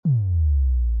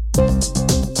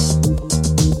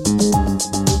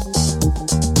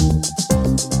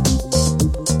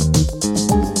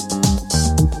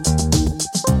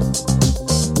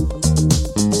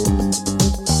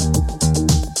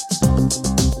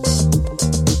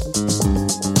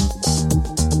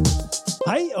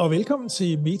Og velkommen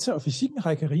til Meta og Fysikken.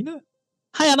 Hej Karina.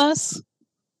 Hej Anders.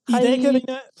 I dag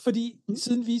Karina, fordi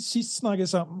siden vi sidst snakkede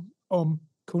sammen om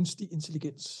kunstig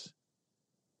intelligens.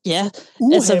 Ja,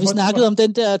 altså vi snakkede om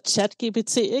den der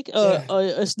chat-GPT, ikke?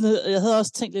 Og sådan, jeg havde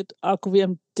også tænkt lidt, om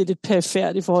det er lidt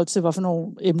perifært i forhold til, hvad for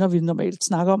nogle emner vi normalt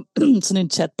snakker om. Sådan en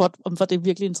chatbot, om var det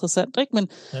virkelig interessant, ikke? Men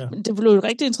det blev et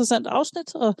rigtig interessant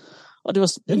afsnit, og det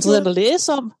var interessant at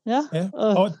læse om. Ja.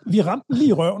 Og vi ramte den lige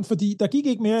i røven, fordi der gik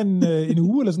ikke mere end en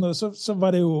uge eller sådan noget, så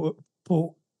var det jo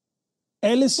på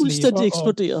alle slæber fuldstændig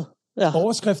eksploderet. Ja.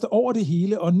 Overskrifter over det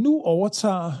hele, og nu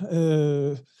overtager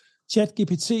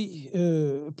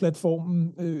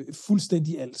ChatGPT-platformen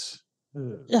fuldstændig alt.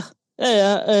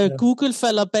 Google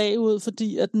falder bagud,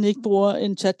 fordi at den ikke bruger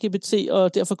en ChatGPT,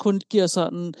 og derfor kun giver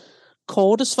sådan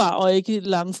korte svar, og ikke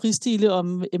lange fristile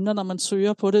om emner, når man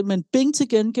søger på det. Men Bing til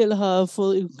gengæld har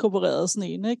fået inkorporeret sådan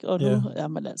en, ikke? Og nu,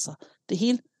 man altså, det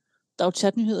hele, der er jo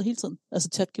chatnyheder hele tiden. Altså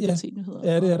ChatGPT-nyheder.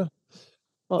 Ja, det er der.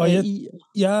 Og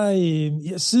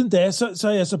siden da, så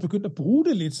er jeg så begyndt at bruge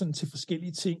det lidt sådan til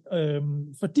forskellige ting,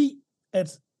 fordi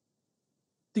at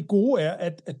det gode er,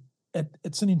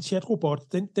 at sådan en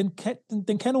chatrobot,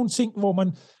 den kan nogle ting, hvor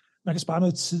man kan spare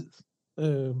noget tid.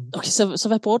 Okay, så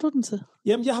hvad bruger du den til?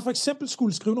 Jamen, jeg har for eksempel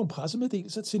skulle skrive nogle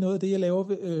pressemeddelelser til noget af det, jeg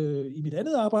laver i mit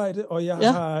andet arbejde, og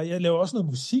jeg laver også noget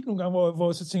musik nogle gange,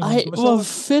 hvor så tænker jeg... hvor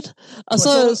fedt! Og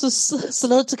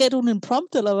så gav du den en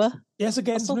prompt, eller hvad? Ja, så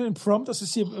gav den en prompt, og så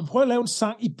siger jeg, prøv at lave en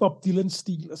sang i Bob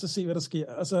Dylan-stil, og så se, hvad der sker.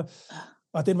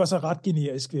 Og den var så ret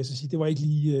generisk, vil jeg så sige. Det var ikke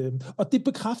lige... Og det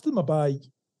bekræftede mig bare i,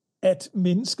 at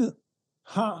mennesket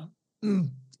har...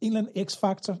 en eller anden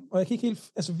x-faktor, og jeg kan ikke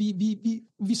helt, altså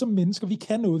vi som mennesker, vi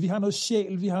kan noget, vi har noget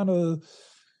sjæl, vi har noget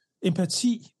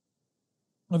empati,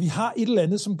 og vi har et eller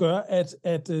andet, som gør,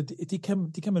 at det kan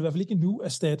man i hvert fald ikke endnu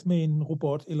erstatte med en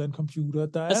robot eller en computer.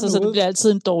 Der er altså, noget, så det bliver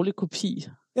altid en dårlig kopi?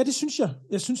 Ja, det synes jeg.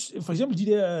 Jeg synes, for eksempel de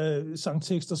der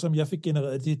sangtekster, som jeg fik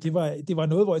genereret, det var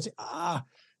noget, hvor jeg tænkte,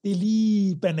 det er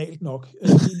lige banalt nok.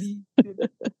 Det er lige...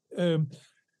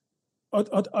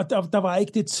 Og der var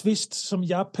ikke det twist, som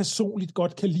jeg personligt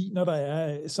godt kan lide, når der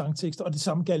er sangtekster, og det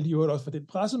samme galt i øvrigt også for den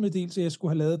pressemeddelelse, jeg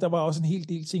skulle have lavet. Der var også en hel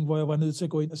del ting, hvor jeg var nødt til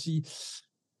at gå ind og sige,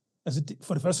 altså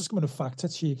for det første, så skal man jo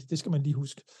faktatjekke, det skal man lige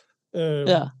huske.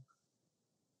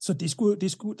 Så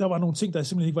der var nogle ting, der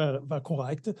simpelthen ikke var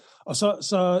korrekte. Og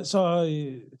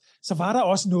så var der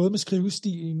også noget med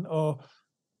skrivestilen, og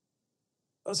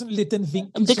sådan lidt den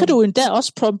vinkel. Jamen, det kan du endda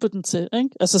også prompte den til, ikke?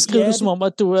 Altså skrive det som om,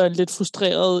 at du er lidt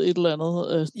frustreret et eller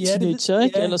andet teenager,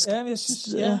 ikke?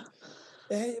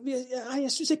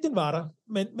 Jeg synes ikke, den var der.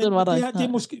 Men den var der ikke, det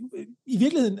er måske, i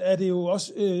virkeligheden er det jo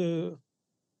også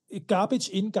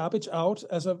garbage in, garbage out.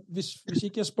 Altså, hvis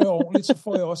ikke jeg spørger ordentligt, så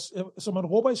får jeg også, så man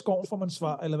råber i skoven, får man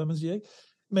svar, eller hvad man siger, ikke?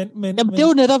 Men det er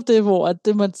jo netop det, hvor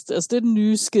det er den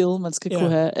nye skill, man skal kunne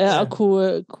have, er at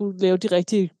kunne lave de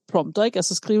rigtige prompter, ikke?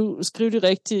 Altså skrive de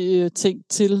rigtige ting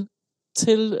til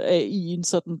AI'en,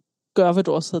 så den gør, hvad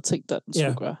du også havde tænkt dig, at den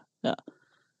skulle gøre.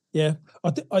 Ja,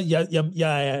 og jeg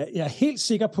er helt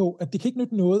sikker på, at det kan ikke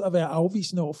nytte noget at være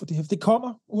afvisende over for det her. Det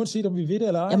kommer, uanset om vi ved det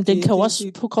eller ej. Jamen, den kan jo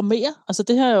også programmere. Altså,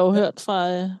 det har jeg jo hørt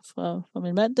fra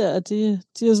min mand der, at de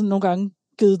har sådan nogle gange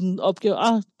givet den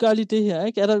opgave, gør lige det her,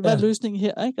 ikke? Hvad er løsningen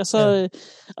her, ikke? Og så,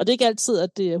 og det er ikke altid,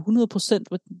 at det er 100%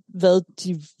 hvad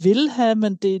de vil have,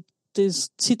 men det er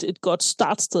tit et godt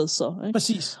startsted så, ikke?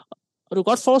 Præcis. Og du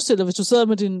kan godt forestille dig, hvis du sidder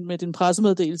med din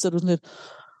pressemeddelelse, er du sådan lidt,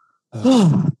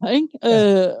 ikke?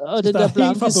 Og den der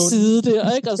blanke side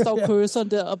der, ikke? Og står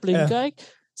cursoren der og blinker, ikke?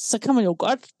 Så kan man jo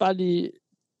godt bare lige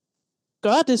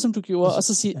gøre det, som du gjorde, og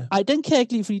så sige, den kan jeg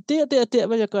ikke lide, fordi der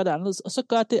vil jeg gøre det anderledes, og så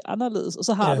gør det anderledes, og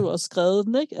så har du også skrevet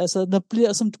den, ikke? Altså, den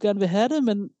bliver, som du gerne vil have det,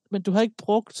 men du har ikke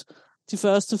brugt de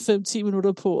første 5-10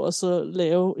 minutter på at så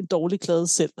lave en dårlig klade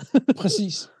selv.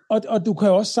 Præcis. Og du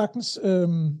kan også sagtens,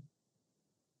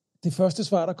 det første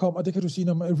svar, der kommer, det kan du sige,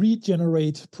 når man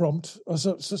regenerate prompt, og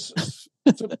så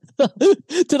det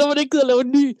er, når man ikke gider at lave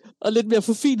en ny og lidt mere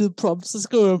forfinet prompt, så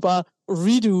skriver man bare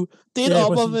redo. Det er et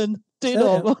opper, men det er et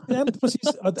opper. Ja, præcis.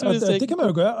 Og det kan man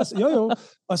jo gøre.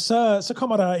 Og så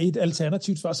kommer der et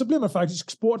alternativt svar. Så bliver man faktisk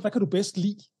spurgt, hvad kan du bedst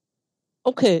lide?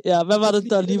 Okay, hvad var det,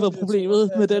 der lige var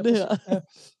problemet med denne her?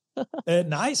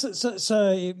 Nej, så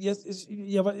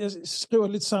jeg skriver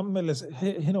lidt sammen,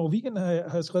 eller hen over weekenden har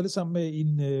jeg skrevet lidt sammen med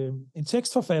en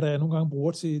tekstforfatter, jeg nogle gange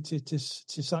bruger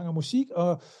til sang og musik,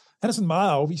 og han er sådan meget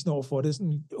afvisende over for det,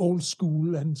 sådan old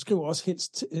school. Han skriver også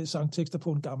helst sangtekster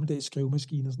på en gammeldags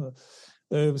skrivemaskine og sådan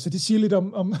noget. Så det siger lidt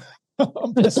om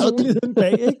personligheden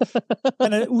bag, ikke?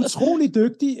 Han er utrolig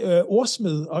dygtig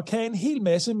ordsmed, og kan en hel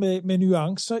masse med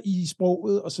nuancer i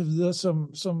sproget og så videre,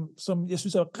 som jeg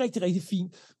synes er rigtig, rigtig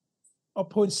fint. Og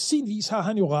på en sin vis har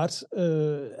han jo ret.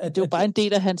 Det er jo bare en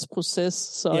del af hans proces,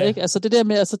 så ikke? Altså det der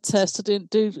med at så taste det ind,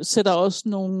 det sætter også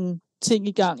nogle ting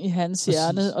i gang i hans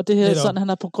hjerne, og det her er sådan, han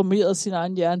har programmeret sin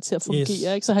egen hjerne til at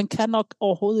fungere, ikke? Så han kan nok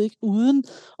overhovedet ikke uden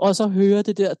også at høre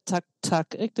det der tak,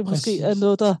 ikke? Det måske er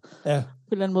noget, der på en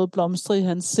eller anden måde blomstrer i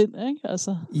hans sind, ikke?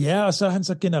 Altså. Ja, og så er han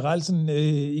så generelt sådan,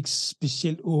 ikke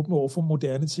specielt åben over for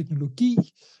moderne teknologi,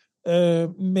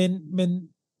 men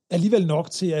alligevel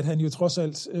nok til, at han jo trods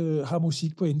alt har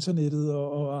musik på internettet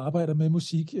og arbejder med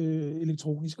musik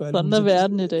elektronisk. Og sådan er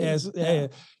verden i dag. Ja.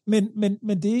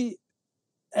 Men det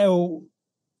er jo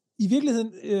i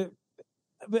virkeligheden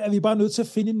er vi bare nødt til at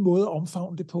finde en måde at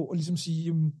omfavne det på, og ligesom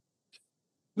sige,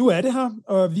 nu er det her,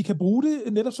 og vi kan bruge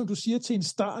det, netop som du siger, til en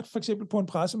start, for eksempel på en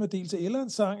pressemeddelelse eller en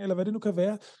sang, eller hvad det nu kan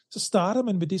være, så starter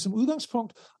man med det som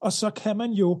udgangspunkt, og så kan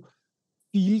man jo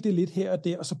file det lidt her og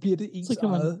der, og så bliver det ens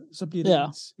eget, så bliver det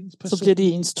ens person. Så bliver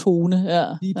det ens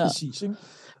tone, Lige præcis, ikke?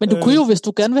 Men du kunne jo, hvis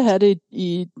du gerne vil have det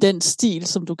i den stil,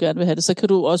 som du gerne vil have det, så kan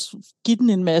du også give den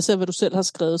en masse af, hvad du selv har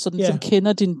skrevet, så den ligesom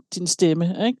kender din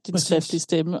stemme, ikke? Din skriftlige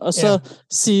stemme, og så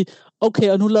sige,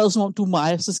 okay, og nu lader som om du er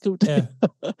mig, så skriv det.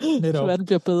 Så hvad den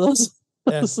bliver bedre,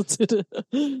 så til det.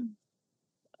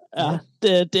 Ja,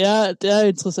 det er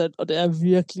interessant, og det er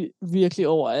virkelig, virkelig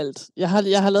overalt. Jeg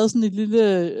har lavet sådan en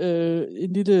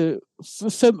lille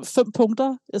 5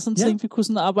 punkter, jeg sådan tænkte, vi kunne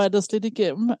sådan arbejde os lidt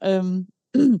igennem.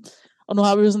 Og nu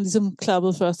har vi jo sådan ligesom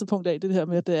klappet første punkt af, det her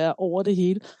med, at det er over det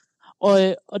hele.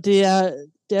 Og det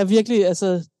er virkelig,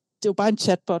 altså, det er jo bare en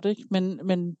chatbot, ikke?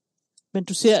 Men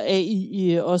du ser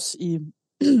AI også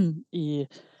i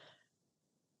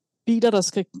biler, der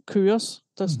skal køres,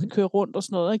 der skal køre rundt og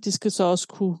sådan noget, ikke? De skal så også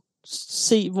kunne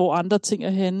se, hvor andre ting er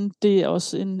henne. Det er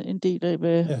også en del af,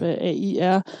 hvad AI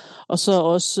er. Og så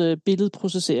også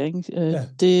billedprocessering.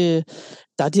 Der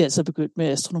er de altså begyndt med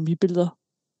astronomibilleder.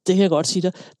 Det kan jeg godt sige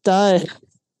dig.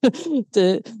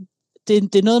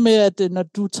 Det er noget med, at når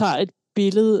du tager et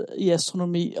billede i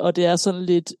astronomi, og det er sådan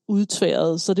lidt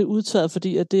udtværet, så det er udtværet,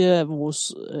 fordi at det er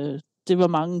vores... det er, hvor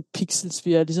mange pixels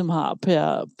vi ligesom har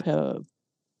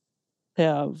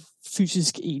per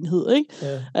fysisk enhed, ikke?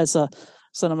 Ja. Altså,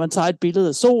 så når man tager et billede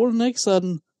af solen, ikke, så er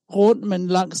den rund, men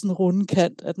langs en runde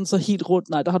kant, er den så helt rund?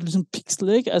 Nej, der har du ligesom pixel,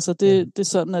 ikke? Altså, det er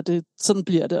sådan, at sådan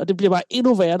bliver det, og det bliver bare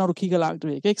endnu værre, når du kigger langt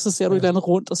væk, ikke? Så ser du et eller andet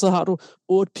rundt, og så har du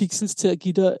 8 pixels til at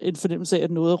give dig en fornemmelse af,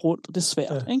 at noget er rundt, og det er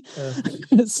svært, ikke? Ja.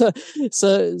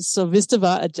 så hvis det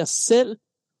var, at jeg selv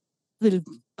ville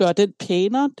gøre den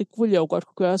pænere, det ville jeg jo godt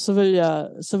kunne gøre, så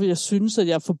vil jeg synes, at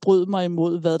jeg forbrød mig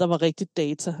imod, hvad der var rigtigt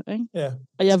data. Ikke? Ja.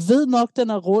 Og jeg ved nok, den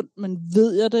er rund, men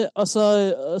ved jeg det, og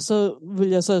så vil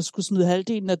jeg så skulle smide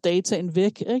halvdelen af dataen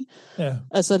væk, ikke? Ja.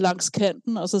 Altså langs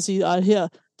kanten, og så sige,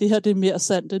 det her det er mere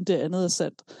sandt, end det andet er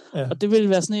sandt. Ja. Og det ville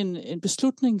være sådan en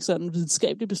beslutning, sådan en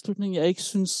videnskabelig beslutning, jeg ikke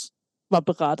synes var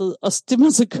berettet. Og det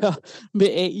man så gør med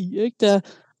AI, ikke?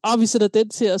 Vi sætter den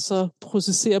til at så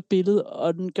processere billedet,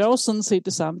 og den gør jo sådan set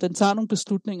det samme. Den tager nogle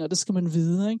beslutninger, og det skal man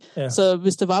vide, ikke? Ja. Så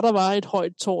hvis der var et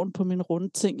højt tårn på min runde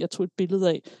ting, jeg tog et billede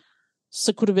af,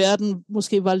 så kunne det være, at den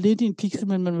måske var lidt i en pixel,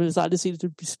 men man ville så aldrig se, at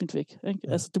det blev smidt væk. Ikke?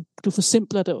 Ja. Altså, du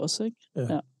forsimpler det også, ikke? Ja.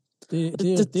 Ja. Det er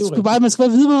jo man skal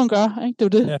bare vide, hvad man gør, ikke?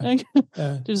 Det er jo det, ikke? Ja.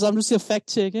 Det er det samme, du siger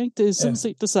fact-check, ikke? Det er sådan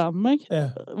set det samme, ikke? Ja.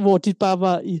 Hvor dit bare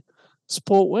var i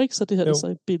sprog, ikke? Så det her er så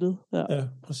et billede. Ja,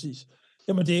 præcis.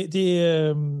 Jamen, ja,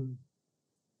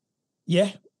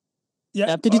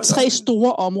 det er de 3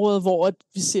 store områder, hvor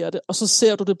vi ser det, og så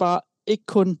ser du det bare ikke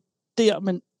kun der,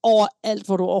 men overalt,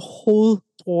 hvor du overhovedet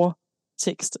bruger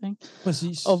tekst. Ikke?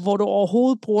 Præcis. Og hvor du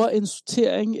overhovedet bruger en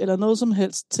sortering eller noget som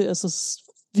helst til at så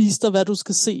vise dig, hvad du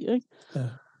skal se. Ikke? Ja.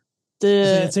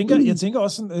 Jeg tænker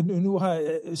også sådan, nu har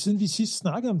siden vi sidst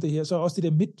snakkede om det her, så også det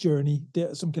der Midjourney,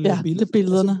 der, som kan lave billeder. Det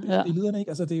billederne. Altså, billederne,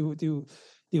 ikke? Altså, det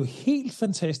er jo helt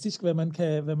fantastisk, hvad man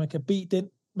kan bede den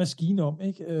maskine om,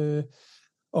 ikke?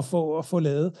 At få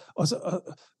lavet.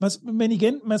 Men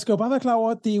igen, man skal jo bare være klar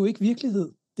over, at det er jo ikke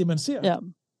virkelighed, det man ser. Ja.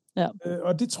 Ja.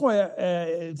 Og det tror jeg,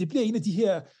 det bliver en af de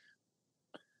her,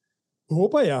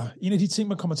 håber jeg, en af de ting,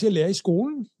 man kommer til at lære i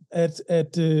skolen,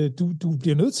 at du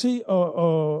bliver nødt til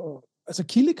altså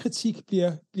kildekritik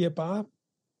bliver bare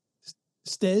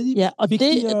stadig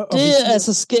vigtigere. Det er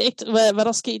altså skægt, hvad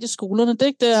der skete i skolerne.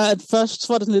 Det er, at først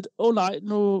var det sådan lidt, nej,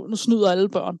 nu snyder alle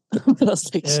børn.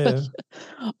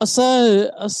 Og så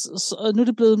nu er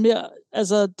det blevet mere,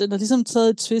 altså den har ligesom taget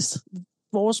et twist.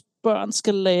 Vores børn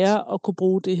skal lære at kunne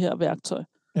bruge det her værktøj.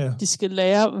 Ja. De skal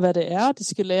lære, hvad det er, de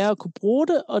skal lære at kunne bruge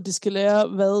det, og de skal lære,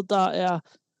 hvad der er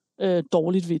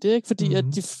dårligt ved det, ikke? Fordi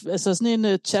at sådan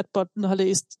en chatbot, der har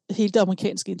læst hele det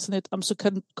amerikanske internet, så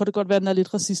kan det godt være, at den er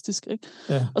lidt racistisk, ikke?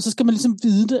 Ja. Og så skal man ligesom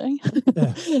vide det, ikke?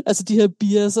 Ja. Altså de her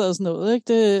biaser og sådan noget,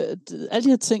 ikke? Alle de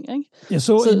her ting, ikke? Jeg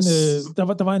så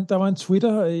der var en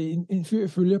Twitter, en fyr, jeg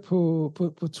følger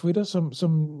på Twitter,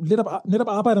 som netop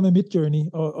arbejder med Midjourney,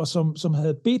 og som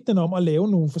havde bedt den om at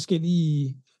lave nogle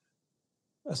forskellige,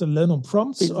 altså lavet nogle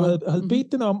prompts, og havde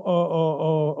bedt den om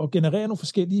at generere nogle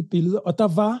forskellige billeder, og der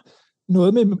var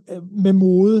noget med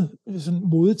mode, sådan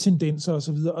modetendenser og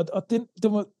så videre, og den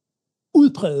var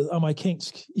udpræget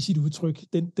amerikansk i sit udtryk,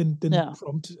 den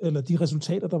prompt, eller de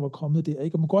resultater, der var kommet der,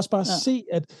 ikke? Og man kunne også bare se,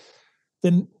 at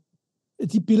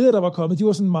de billeder, der var kommet, de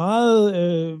var sådan meget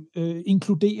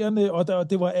inkluderende, og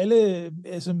det var alle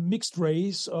altså mixed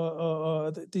race,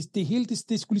 og det hele,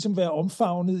 det skulle ligesom være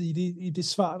omfavnet i det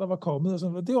svar, der var kommet. Og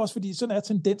sådan. Og det er også fordi, sådan er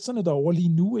tendenserne derovre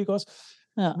lige nu, ikke også?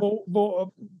 Ja.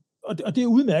 Og det er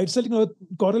udmærket, selv ikke noget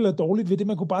godt eller dårligt ved det.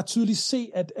 Man kunne bare tydeligt se,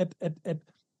 at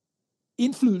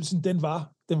indflydelsen, den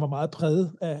var meget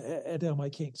præget af det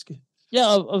amerikanske.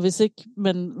 Ja, og hvis ikke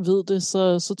man ved det,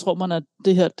 så tror man, at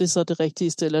det her, det er så det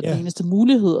rigtige, eller den eneste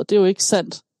mulighed, og det er jo ikke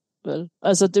sandt. Vel?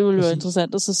 Altså, det ville jo være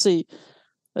interessant at så se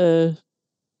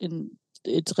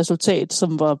et resultat,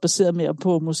 som var baseret mere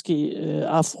på måske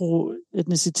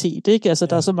afroetnicitet, ikke? Altså,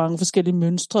 der er så mange forskellige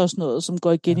mønstre og sådan noget, som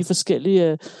går igen i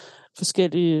forskellige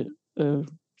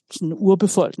sådan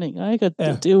urbefolkninger, ikke? Og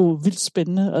det er jo vildt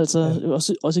spændende, altså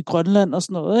også i Grønland og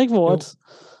sådan noget, ikke? Hvor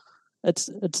at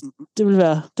det ville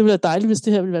være dejligt, hvis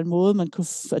det her ville være en måde,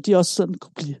 at de også sådan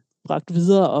kunne blive bragt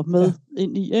videre og med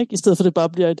ind i, ikke? I stedet for, at det bare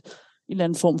bliver en eller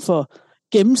anden form for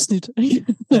gennemsnit,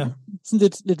 ikke? Ja. Sådan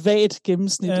lidt vagt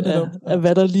gennemsnit af,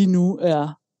 hvad der lige nu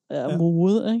er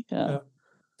mode, ikke? Ja.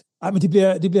 Ej, men det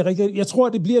bliver rigtig. Jeg tror,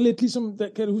 det bliver lidt ligesom,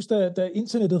 kan du huske, da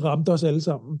internettet ramte os alle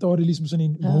sammen, der var det ligesom sådan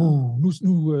en,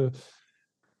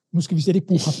 nu skal vi slet ikke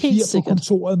bruge papir på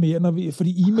kontoret mere,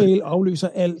 fordi e-mail afløser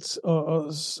alt,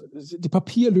 og det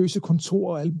papirløse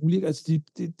kontor og alt muligt. Altså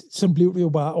sådan blev det jo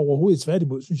bare overhovedet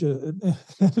tværtimod, synes jeg.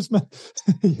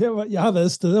 Jeg har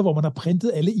været steder, hvor man har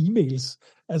printet alle e-mails.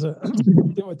 Altså,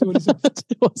 det var ligesom...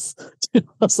 det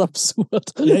var så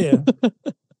absurd. Ja.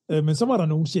 Men så var der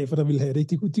nogle chefer, der ville have det.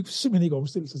 De kunne simpelthen ikke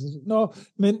omstille sig. Nå,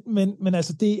 men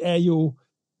altså, det er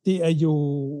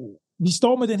jo vi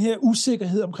står med den her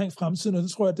usikkerhed omkring fremtiden, og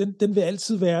det tror jeg, den vil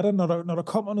altid være der, når der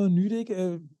kommer noget nyt,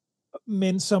 ikke?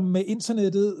 Men som med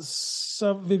internettet,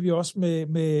 så vil vi også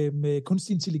med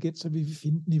kunstig intelligens, så vil vi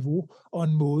finde et niveau og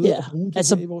en måde at bruge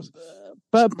det i vores...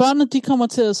 Børnene, de kommer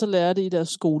til at så lære det i deres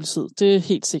skoletid. Det er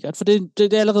helt sikkert, for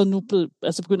det er allerede nu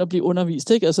begyndt at blive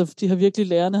undervist, ikke? Altså, de har virkelig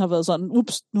lærerne har været sådan,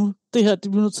 nu, det her, de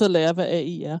bliver nødt til at lære, hvad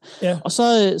AI er. Ja. Og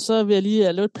så vil jeg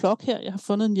lige lave et plug her. Jeg har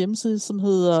fundet en hjemmeside, som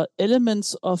hedder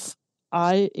Elements of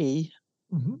AI.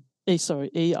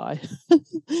 AI.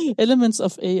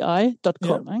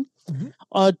 elementsofai.com, ikke?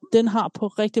 Og den har på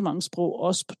rigtig mange sprog,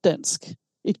 også på dansk,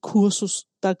 et kursus,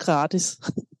 der er gratis.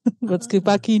 Man skal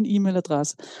bare give en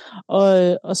e-mailadresse. Og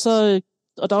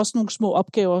der er også nogle små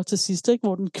opgaver til sidst, ikke?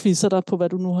 Hvor den quizzer dig på, hvad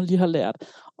du nu lige har lært.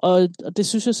 Og det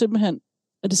synes jeg simpelthen,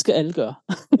 at det skal alle gøre.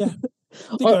 Ja.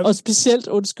 Og specielt,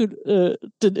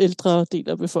 den ældre del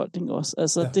af befolkningen også.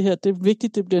 Altså, det her, det er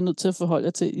vigtigt, det bliver nødt til at forholde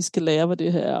jer til. I skal lære, hvad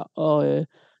det her er, og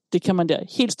det kan man der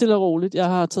helt stille og roligt. Jeg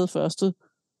har taget første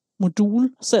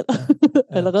modul selv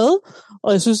allerede,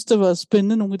 og jeg synes, det var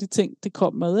spændende, nogle af de ting, det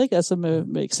kom med, ikke? Altså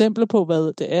med eksempler på,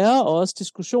 hvad det er, og også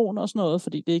diskussioner og sådan noget,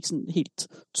 fordi det er ikke sådan helt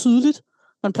tydeligt.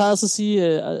 Man plejer altså at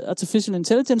sige, artificial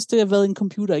intelligence, det er, hvad en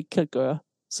computer ikke kan gøre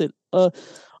selv.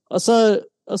 Og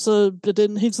så bliver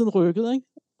den hele tiden rykket, ikke?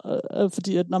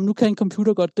 Fordi at, nu kan en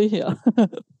computer godt det her.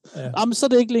 Jamen, så er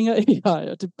det ikke længere AI,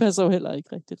 og det passer jo heller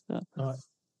ikke rigtigt. Ja. Nej.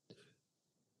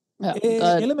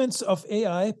 Elements of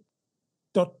AI.com.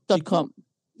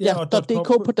 Ja,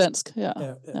 .dk på dansk. Ja.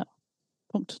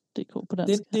 .dk på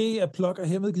dansk. Det er plug og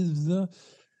hermed givet videre.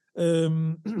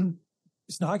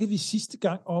 Snakkede vi sidste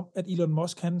gang om, at Elon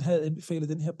Musk han havde anbefalet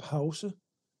den her pause?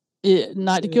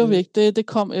 Nej, det gjorde vi ikke. Det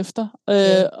kom efter.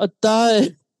 Og der...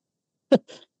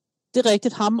 det er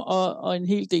rigtigt, ham og en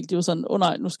hel del, de var sådan,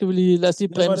 nej, nu skal vi lige, lad os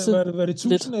lige bremse. Var det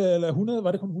 1000 eller 100?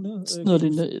 Var det kun 100?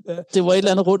 Det var et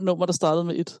eller andet rundt nummer, der startede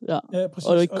med 1, præcis.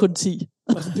 Og ikke kun 10.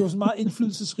 Altså, det var så meget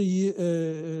indflydelsesrige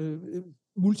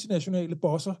multinationale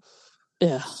bosser,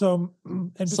 som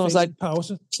anbefalede en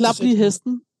pause. Klap lige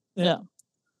hesten. Ja.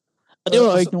 Og det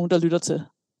var jo ikke nogen, der lytter til.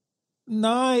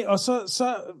 Nej, og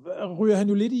så ryger han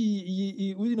jo lidt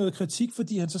ud i noget kritik,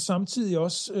 fordi han så samtidig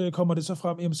også kommer det så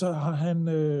frem, jamen så har han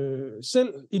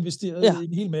selv investeret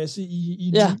en hel masse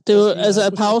i ja, det er jo altså er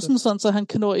pausen sådan, så han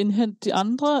kan nå at indhente de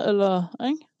andre, eller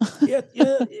ikke?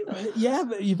 ja,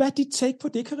 hvad er dit take på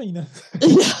det, Karina?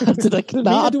 Ja, det er da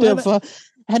klart derfor.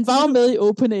 Han var jo med i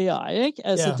OpenAI, ikke?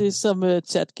 Altså det, som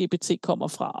ChatGPT kommer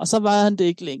fra. Og så var han det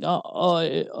ikke længere.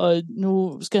 Og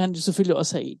nu skal han jo selvfølgelig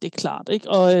også have det er klart, ikke?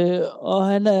 Og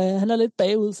han er lidt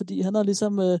bagud, fordi han har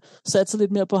ligesom sat sig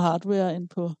lidt mere på hardware end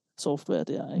på software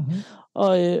der, ikke? Mm-hmm.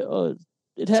 Og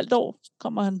et halvt år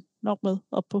kommer han nok med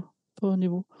op på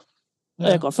niveau. Ja. Og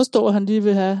jeg kan godt forstå, at han lige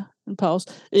vil have en pause.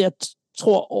 Jeg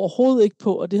tror overhovedet ikke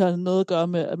på, at det har noget at gøre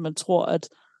med, at man tror, at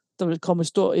der vil komme en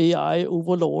stor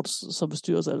AI-overlord, som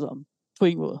bestyrer os alle sammen. På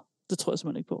ingen måde. Det tror jeg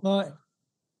simpelthen ikke på. Nej.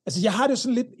 Altså, jeg har det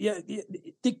sådan lidt...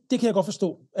 Det kan jeg godt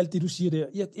forstå, alt det, du siger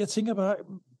der. Jeg tænker bare,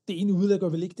 det ene udlægger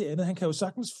vel ikke det andet. Han kan jo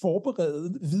sagtens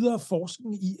forberede videre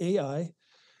forskning i AI,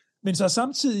 men så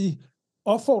samtidig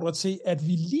opfordrer til, at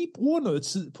vi lige bruger noget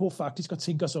tid på faktisk at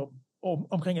tænke os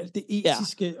omkring alt det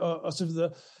etiske og så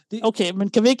videre. Okay, men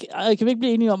kan vi ikke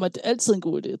blive enige om, at det er altid en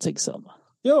god idé at tænke sig om?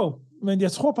 Jo, men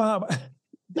jeg tror bare...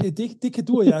 Det kan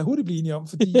du og jeg hurtigt blive enige om,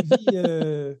 fordi vi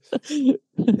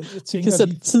tænker, kan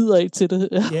sætte tid af til det.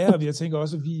 Ja, og jeg tænker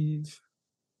også, at vi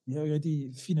har jo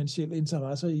rigtig finansielle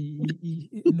interesser i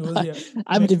noget her.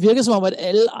 Nej, men det virker som om, at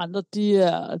alle andre,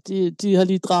 de har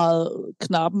lige drejet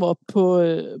knappen op på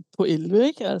 11,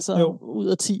 ikke? Altså ud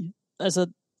af 10. Altså,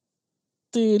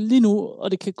 det er lige nu,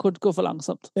 og det kan kun gå for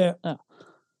langsomt. Ja.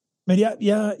 Men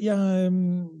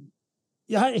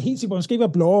jeg har helt sikkert måske ikke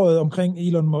været blåret omkring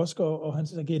Elon Musk og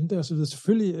hans agenda og så videre.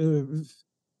 Selvfølgelig,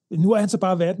 nu er han så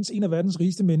bare en af verdens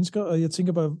rigeste mennesker, og jeg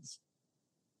tænker bare,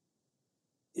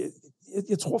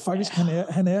 jeg tror faktisk,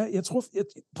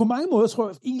 på mange måder tror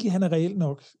jeg egentlig, han er reelt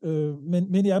nok.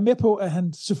 Men jeg er med på, at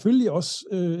han selvfølgelig også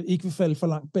ikke vil falde for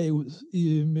langt bagud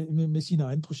med sine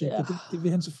egne projekter. Ja. Det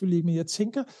vil han selvfølgelig ikke, men jeg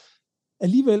tænker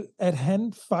alligevel, at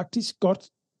han faktisk godt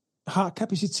har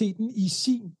kapaciteten i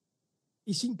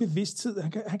sin bevidsthed.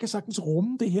 Han kan sagtens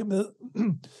rumme det her med.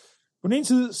 På den ene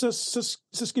side,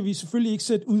 så skal vi selvfølgelig ikke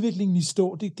sætte udviklingen i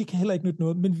stå. Det kan heller ikke nytte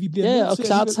noget, men vi bliver nødt til... Ja, og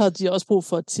klart har de også brug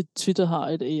for, at Twitter har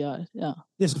et AI.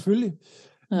 Ja, selvfølgelig.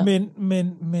 Ja.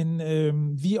 Men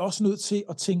vi er også nødt til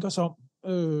at tænke os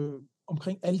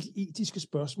omkring alle de etiske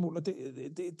spørgsmål, og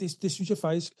det synes jeg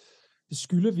faktisk, det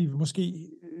skylder vi måske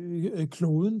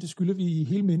kloden, det skylder vi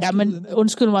hele menneskeheden. Ja, men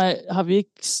undskyld mig, har vi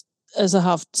ikke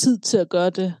haft tid til at gøre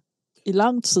det i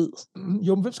lang tid?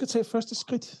 Jo, men hvem skal tage første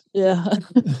skridt? Ja,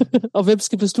 og hvem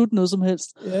skal beslutte noget som helst?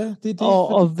 Ja, det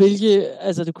og hvilke,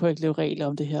 altså du kan ikke lave regler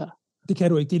om det her. Det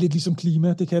kan du ikke, det er lidt ligesom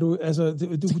klima, det kan du, altså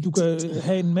du kan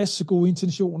have en masse gode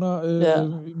intentioner,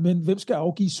 men hvem skal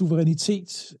afgive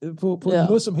suverænitet på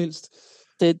noget som helst?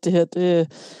 Det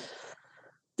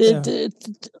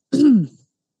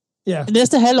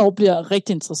næste halvår bliver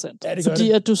rigtig interessant, fordi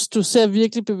det. At du ser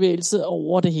virkelig bevægelse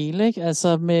over det hele, ikke?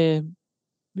 Altså med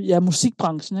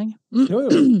musikbranchen, ikke? Jo.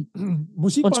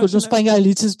 Musikbranchen. Undskyld, nu springer jeg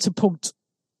lige til punkt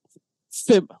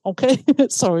 5, okay?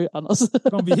 Sorry, Anders.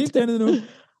 Kommer vi helt dernede nu?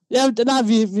 Ja, nej,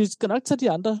 vi skal nok tage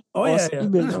de andre også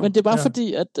imellem. Men det er bare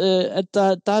fordi, at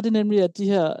der er det nemlig, at de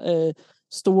her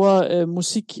store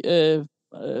musik... jeg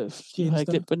har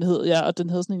ikke glemt, hvad den hed. Ja, og den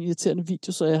havde sådan en irriterende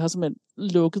video, så jeg har simpelthen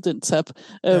lukket den tab.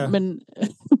 Men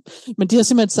de har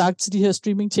simpelthen sagt til de her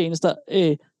streamingtjenester,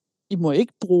 I må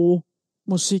ikke bruge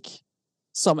musik,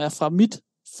 som er fra mit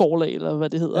forlag, eller hvad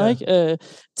det hedder, ikke?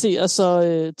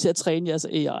 Til at træne jeres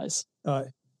AI's.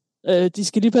 Nej. De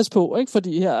skal lige passe på, ikke?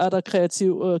 Fordi her er der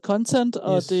kreativ content,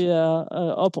 og det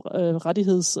er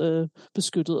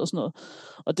rettighedsbeskyttet og sådan noget.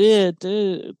 Og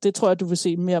det tror jeg, du vil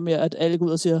se mere og mere, at alle går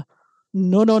ud og siger,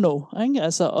 no, ikke?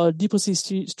 Altså, og lige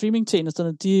præcis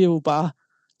streamingtjenesterne, de er jo bare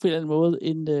på en eller anden måde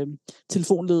en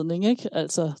telefonledning, ikke?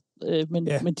 Altså, men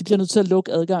de bliver nødt til at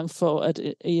lukke adgang for, at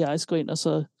AI skal gå ind og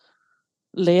så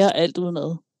lære alt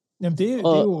udenad. Jamen, det er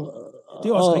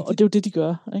jo også rigtigt. Og det er jo det, de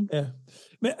gør, ikke? Ja.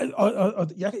 Men, og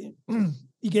jeg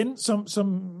igen,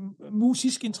 som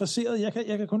musisk interesseret,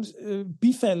 jeg kan kun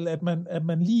bifalde, at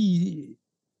man lige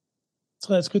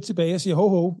træder et skridt tilbage og siger,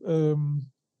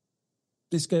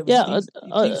 det skal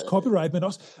dels copyright, men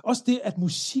også det, at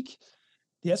musik,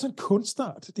 det er altså en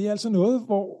kunstart. Det er altså noget,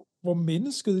 hvor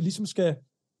mennesket ligesom skal...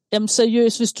 Jamen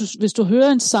seriøst, hvis du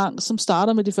hører en sang, som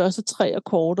starter med de første 3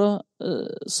 akkorder,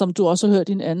 som du også har hørt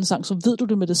i en anden sang, så ved du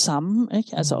det med det samme, ikke?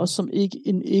 Altså også som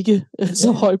ikke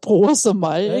så høj bruger som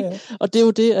mig, ikke? Ja. Og det er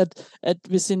jo det, at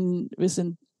hvis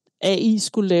en AI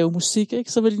skulle lave musik,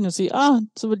 ikke, så vil den jo sige,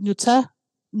 så vil den jo tage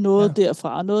noget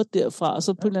derfra og noget derfra, og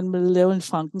så på en eller anden måde lave en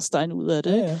Frankenstein ud af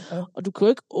det. Ikke? Ja. Og du kan jo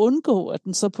ikke undgå, at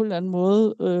den så på en eller anden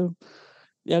måde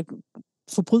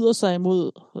forbryder sig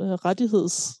imod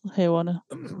rettighedshaverne.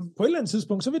 På et eller andet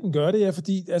tidspunkt, så vil den gøre det, ja,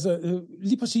 fordi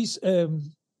lige præcis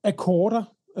akkorder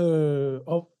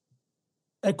og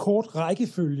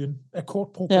akkordrækkefølgen,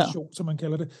 akkordprogression, som man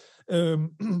kalder det,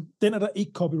 den er der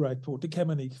ikke copyright på. Det kan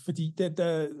man ikke, fordi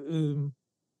der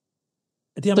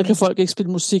kan folk ikke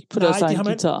spille musik på deres egen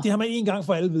guitar. Det har man en gang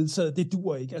for alle vedtaget. Det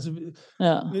duer ikke. Altså,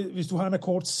 hvis du har en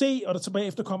akkord C, og der tilbage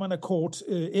efter kommer en akkord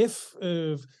F,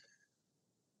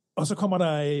 og så kommer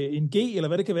der en G, eller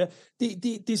hvad det kan være.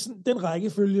 Det er sådan, den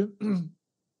rækkefølge,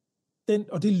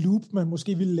 og det loop, man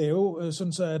måske ville lave,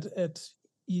 sådan så at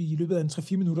i løbet af en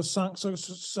 3-4 minutters sang, så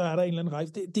er der en eller anden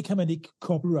række. Det kan man ikke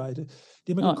copyrighte.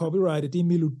 Det, man kan copyrighte, det er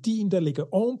melodien, der ligger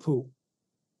ovenpå.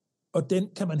 Og den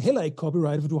kan man heller ikke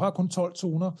copyrighte, for du har kun 12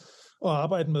 toner at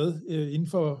arbejde med inden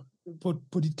for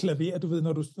på dit klaver, du ved,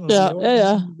 når du laver en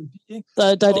melodi. Ikke?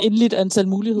 Der er et endeligt antal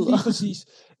muligheder. Lige præcis.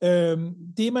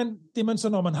 Det man så,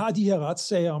 når man har de her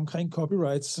retssager omkring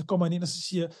copyright, så går man ind og så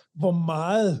siger, hvor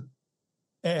meget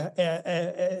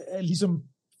er ligesom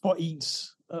for ens.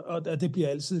 Og det bliver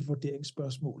altid et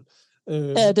vurderingsspørgsmål.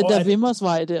 Det der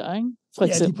Vimmersvej der, ikke? For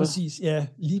eksempel. Ja, lige præcis. Ja,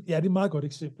 det er et meget godt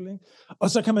eksempel. Ikke? Og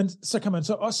så kan man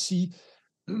så også sige,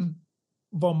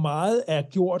 hvor meget er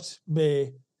gjort med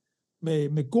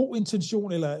god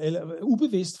intention eller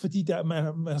ubevidst, fordi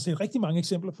man har set rigtig mange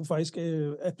eksempler på faktisk,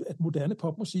 at moderne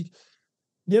popmusik,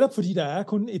 netop fordi der er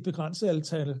kun et begrænset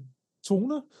antal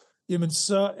toner, jamen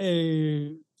så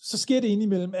sker det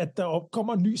indimellem, at der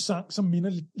kommer en ny sang, som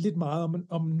minder lidt meget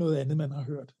om noget andet, man har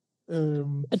hørt.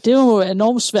 Det er jo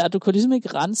enormt svært. Du kan ligesom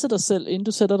ikke rense dig selv, inden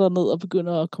du sætter dig ned og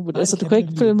begynder at komponere. Altså, du kan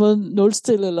ikke på den måde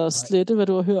nulstille eller slette, hvad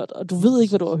du har hørt, og du ved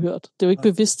ikke, hvad du har hørt. Det er jo ikke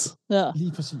bevidst. Ja.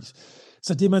 Lige præcis.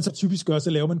 Så det, man så typisk gør, så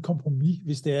laver man en kompromis,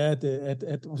 hvis det er,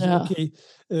 okay,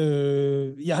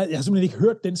 jeg har simpelthen ikke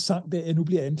hørt den sang, der jeg nu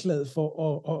bliver anklaget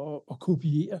for at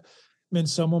kopiere. Men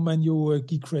så må man jo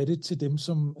give credit til dem,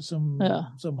 som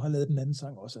har lavet den anden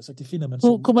sang også. Altså, det finder man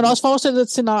så. Kunne man også forestille et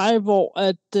scenarie, hvor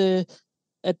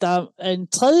at der er en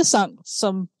tredje sang,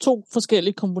 som 2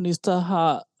 forskellige komponister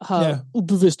har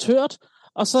ubevidst hørt,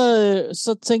 og så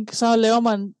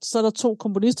er der 2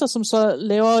 komponister, som så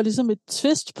laver ligesom et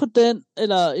twist på den,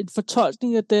 eller en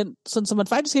fortolkning af den, sådan så man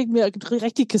faktisk ikke mere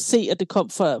rigtig kan se, at det kom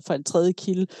fra en tredje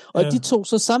kilde. Og de 2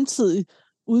 så samtidig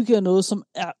udgiver noget, som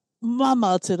er meget,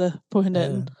 meget tættere på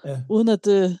hinanden, uden at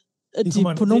de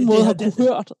på nogen måde har kunne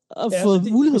hørt og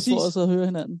fået mulighed for os at høre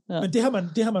hinanden. Ja. Men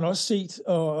det har man også set,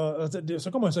 og så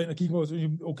kommer man så ind og kigger på,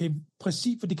 okay,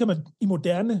 præcis, for det kan man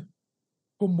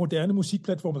på moderne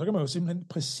musikplatformer, så kan man jo simpelthen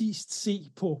præcist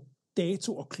se på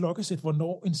dato og klokkesæt,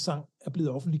 hvornår en sang er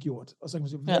blevet offentliggjort, og så kan man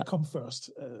sige, hvad kom først?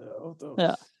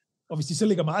 Og hvis de så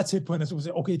ligger meget tæt på hinanden, så kan man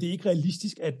sige, okay, det er ikke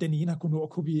realistisk, at den ene har kunnet nå at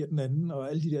kopiere den anden, og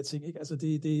alle de der ting, ikke? Altså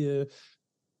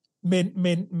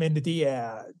men det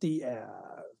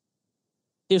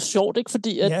er jo sjovt, ikke?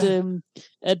 Fordi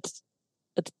at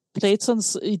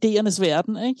Platons idéernes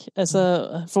verden, ikke? Altså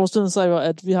forestiller sig jo,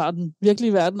 at vi har den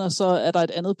virkelige verden, og så er der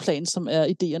et andet plan, som er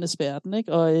idéernes verden,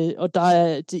 ikke? Og der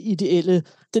er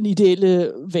den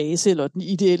ideelle vase, eller den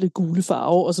ideelle gule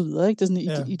farve, og så videre, ikke? Det er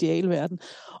sådan en ideal verden.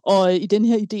 Og i den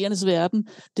her idéernes verden,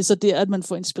 det er så der, at man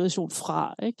får inspiration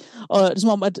fra, ikke? Og det er som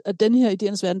om, at den her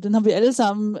idéernes verden, den har vi alle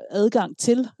sammen adgang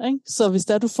til, ikke? Så hvis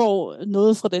du får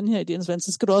noget fra den her idéernes verden,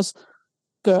 så skal du også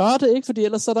gøre det, ikke? Fordi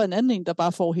ellers så er der en anden, der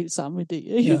bare får helt samme idé,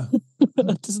 ikke? Ja.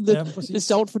 Det er sådan lidt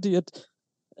sjovt, fordi at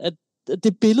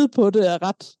det billede på det er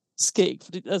ret skægt,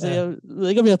 fordi jeg ved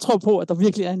ikke, om jeg tror på, at der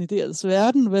virkelig er en idéernes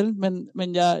verden, vel?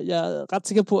 Men jeg er ret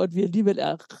sikker på, at vi alligevel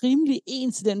er rimelig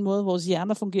ens i den måde, vores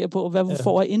hjerner fungerer på, og hvad vi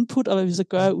får af input, og hvad vi så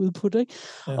gør af output, ikke?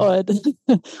 Ja. Og at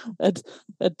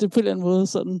det på en eller anden måde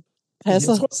sådan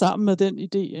passer sammen med den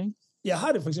idé, ikke? Jeg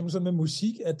har det for eksempel sådan med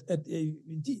musik, at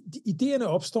de idéerne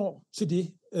opstår til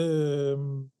det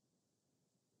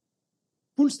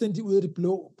fuldstændig ud af det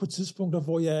blå på tidspunkter,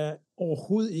 hvor jeg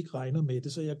overhovedet ikke regner med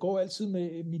det. Så jeg går altid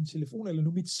med min telefon, eller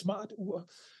nu mit smartur,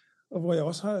 og hvor jeg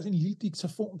også har en lille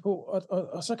diktafon på,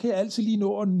 og så kan jeg altid lige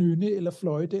nå at nynne, eller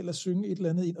fløjte, eller synge et eller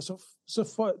andet ind, og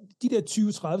så får de der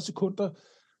 20-30 sekunder,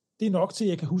 det er nok til, at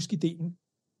jeg kan huske ideen.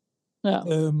 Ja.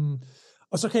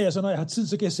 Og så kan jeg så, når jeg har tid,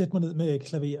 så kan jeg sætte mig ned med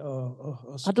klaver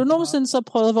og har du nogensinde så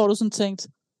prøvet, hvor du sådan tænkt,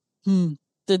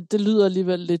 det lyder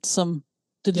alligevel lidt som,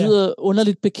 det lyder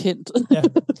underligt bekendt? Ja,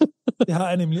 det har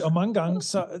jeg nemlig. Og mange gange,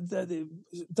 så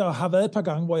der har været et par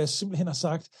gange, hvor jeg simpelthen har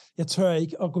sagt, jeg tør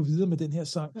ikke at gå videre med den her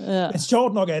sang. Ja. Men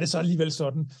sjovt nok er det så alligevel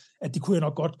sådan, at det kunne jeg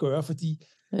nok godt gøre, fordi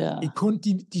kun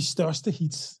de største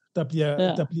hits,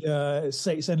 der bliver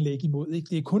sagsanlæg imod. Ikke?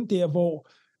 Det er kun der,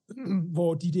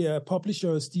 hvor de der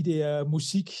publishers, de der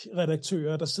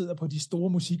musikredaktører, der sidder på de store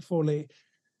musikforlag,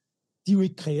 de er jo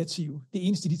ikke kreative. Det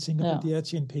eneste, de tænker på, det er at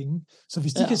tjene penge. Så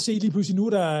hvis de kan se lige pludselig, nu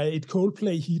der er et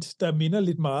Coldplay-hit, der minder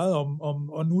lidt meget om,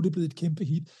 og nu er det blevet et kæmpe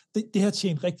hit. Det har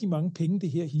tjent rigtig mange penge,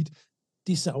 det her hit.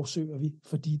 Det sagsøger vi,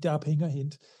 fordi der er penge at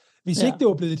hente. Hvis ikke det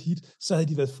var blevet et hit, så havde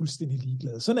de været fuldstændig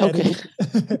ligeglade. Sådan er det ikke.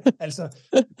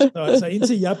 altså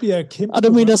indtil jeg bliver kæmpe... Og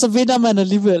du mener, så vinder man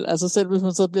alligevel. Altså selv hvis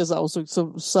man så bliver sagsøgt,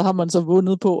 så har man så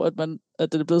vundet på, at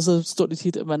det er blevet så stort et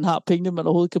hit, at man har pengene, man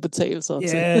overhovedet kan betale sig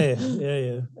til.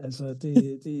 Ja. Altså,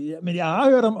 men jeg har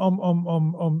hørt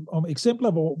om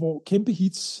eksempler, hvor kæmpe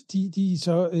hits, de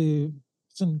så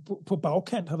sådan på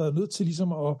bagkant har været nødt til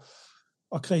ligesom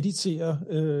at kreditere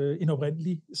en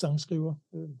oprindelig sangskriver.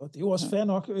 Og det er jo også fair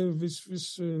nok,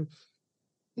 hvis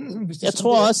jeg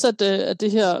tror også, at de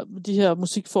her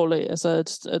musikforlag, altså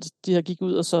at de her gik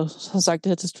ud og så har sagt det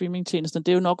her til streamingtjenesten,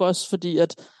 det er jo nok også fordi,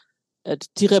 at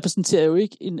de repræsenterer jo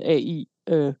ikke en AI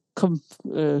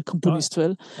komponist,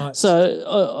 vel? Så,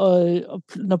 og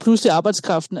når pludselig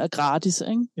arbejdskraften er gratis,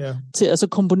 ikke? Til at så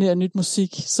komponere nyt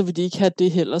musik, så vil de ikke have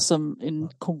det heller som en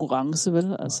konkurrence,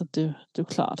 vel? Altså, det er jo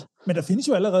klart. Men der findes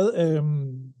jo allerede,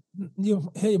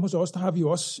 her hjemme hos os, der har vi jo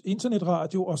også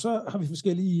internetradio, og så har vi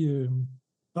forskellige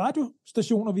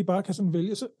radiostationer, vi bare kan sådan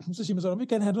vælge. Så siger man så, om vi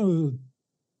kan have noget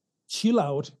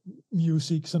chill-out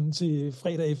music, sådan til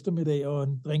fredag eftermiddag, og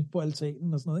en drink på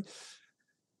altanen og sådan noget, ikke?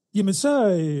 Jamen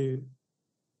så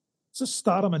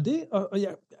starter man det, og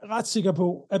jeg er ret sikker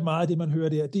på, at meget af det, man hører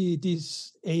der, det er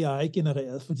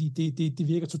AI-genereret, fordi det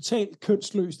virker totalt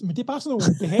kønsløst, men det er bare sådan nogle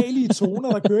behagelige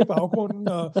toner, der kører i baggrunden,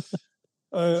 og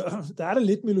der er der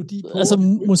lidt melodi på. Altså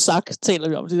musak taler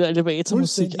vi om, det der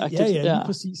elevatormusik-agtigt. Ja, lige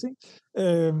præcis. Ikke?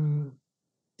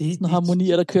 Nogle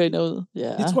harmonier, der kører ind og ud.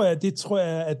 Ja. Det tror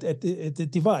jeg, at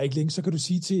det var ikke længe. Så kan du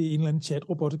sige til en eller anden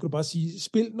chatrobot, så kan du bare sige,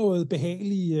 spil noget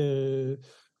behagelig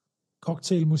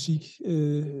cocktailmusik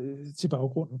til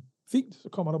baggrunden. Fint, så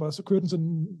kommer der bare, så kører den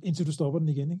sådan, indtil du stopper den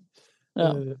igen. Ikke?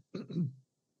 Ja.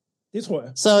 Det tror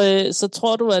jeg. Så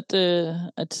tror du,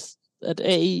 at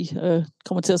AI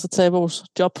kommer til at tage vores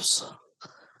jobs?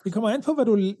 Det kommer an på, hvad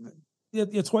du...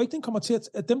 Jeg tror ikke, den kommer til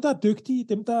at dem, der er dygtige,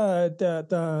 dem, der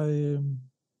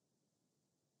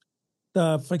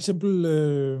for eksempel...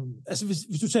 altså,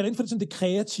 hvis du taler inden for det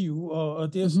kreative,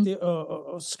 og det at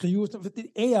skrive...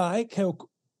 AI kan jo,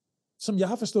 som jeg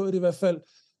har forstået det i hvert fald,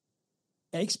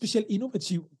 er ikke specielt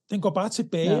innovativ. Den går bare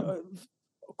tilbage og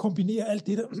kombinerer alt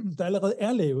det, der allerede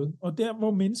er lavet. Og der,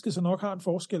 hvor mennesket så nok har en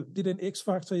forskel, det er den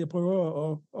x-faktor, jeg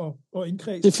prøver at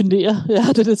indkredse. Definere, ja,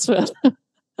 det er lidt svært.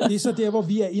 Det er så der, hvor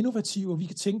vi er innovative, og vi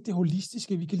kan tænke det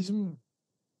holistiske,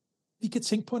 vi kan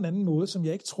tænke på en anden måde, som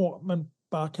jeg ikke tror, man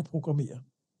bare kan programmere.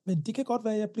 Men det kan godt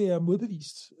være, at jeg bliver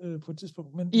modbevist på et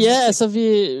tidspunkt. Men altså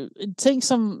en ting,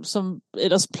 som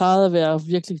ellers plejede at være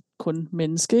virkelig kun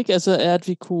menneske, ikke? Altså er, at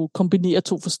vi kunne kombinere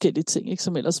to forskellige ting, ikke?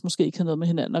 Som ellers måske ikke har noget med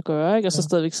hinanden at gøre, ikke? Og så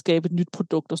stadigvæk skabe et nyt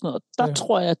produkt og sådan noget. Der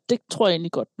tror jeg,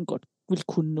 egentlig godt, den godt vil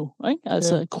kunne nu, ikke?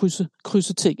 Altså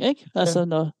krydse ting, ikke?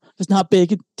 Altså hvis den har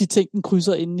begge de ting, den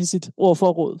krydser inde i sit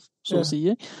ordforråd, så at sige,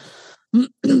 ikke?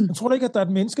 Jeg tror da ikke, at der er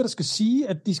et menneske, der skal sige,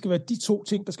 at de skal være de to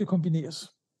ting, der skal kombineres.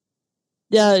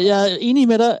 Jeg er enig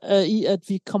med dig i, at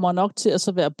vi kommer nok til at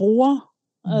så være brugere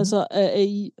altså af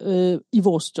AI i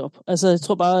vores job. Altså jeg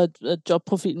tror bare, at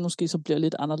jobprofilen måske så bliver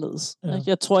lidt anderledes. Ja.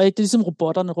 Jeg tror ikke, det er ligesom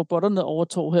robotterne. Robotterne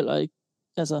overtog heller ikke,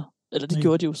 altså, eller det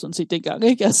gjorde de jo sådan set dengang,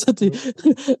 ikke? Altså det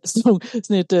sådan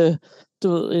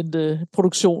en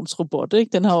produktionsrobot, ikke?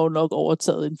 Den har jo nok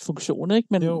overtaget en funktion, ikke?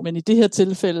 Men i det her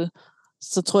tilfælde,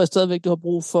 så tror jeg stadigvæk, du har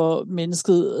brug for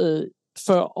mennesket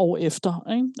før og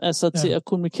efter, ikke? Altså til at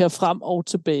kommunikere frem og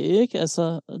tilbage, ikke?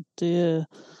 Altså det,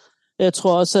 jeg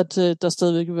tror også, at der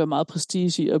stadigvæk vil være meget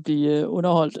prestige i at blive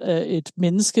underholdt af et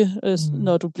menneske,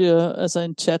 når du bliver altså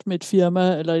en chat med et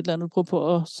firma eller et eller andet, prøver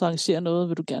på at arrangere noget,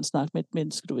 vil du gerne snakke med et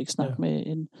menneske, du vil ikke snakke med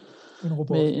en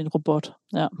robot.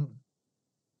 Ja.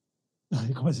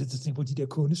 Jeg kommer til at tænke på de der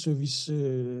kundeservice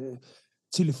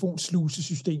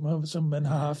telefonslusesystemer, som man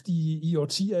har haft i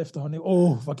årtier efterhånden.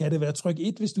 Hvor kan det være? Tryk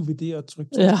 1, hvis du vil det, og tryk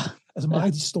 2. Altså mange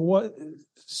af de store,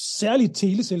 særligt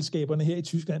teleselskaberne her i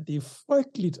Tyskland, det er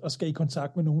frygteligt at skal i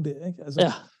kontakt med nogen der, ikke?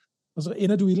 Altså, og så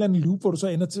ender du i et eller andet loop, hvor du så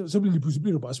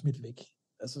bliver du bare smidt væk.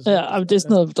 Altså, det er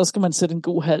sådan noget, der skal man sætte en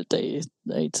god halv dag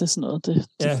af til sådan noget.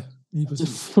 Lige præcis.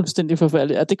 Det er fuldstændig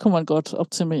forfærdeligt. Ja, det kunne man godt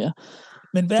optimere.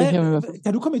 Men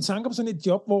kan du komme i tanke om sådan et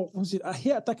job, hvor hun siger,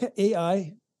 her der kan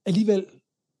AI alligevel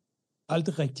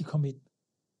aldrig rigtig komme ind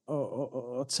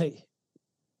og tage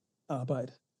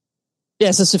arbejde?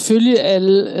 Ja, så selvfølgelig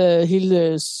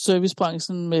hele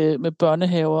servicebranchen med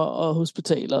børnehaver og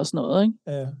hospitaler og sådan noget, ikke?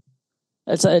 Ja.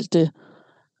 Altså alt det.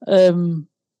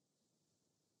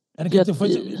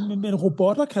 Men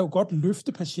robotter kan jo godt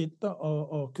løfte patienter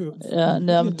og køre.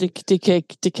 Ja, men det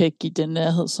kan ikke give den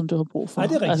nærhed, som du har brug for. Nej,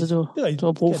 det er rigtigt. Altså, du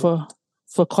har brug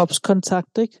for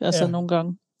kropskontakt, ikke? Altså nogle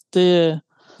gange.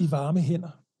 De varme hænder.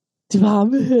 De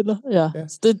varme hænder, ja.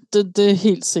 Det er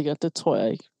helt sikkert, det tror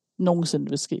jeg ikke nogensinde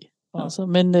vil ske. Ja. Altså,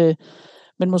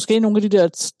 men måske nogle af de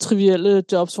der trivielle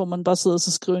jobs, hvor man bare sidder og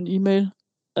skriver en e-mail,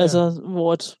 altså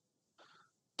hvor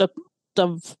der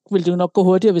ville det jo nok gå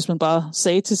hurtigere, hvis man bare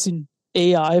sagde til sin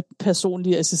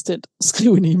AI-personlige assistent,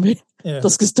 skriv en e-mail, der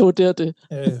skal stå der det.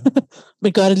 Ja.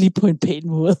 Men gør det lige på en pæn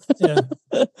måde. Ja.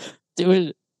 Det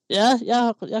vil... Ja,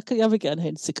 jeg vil gerne have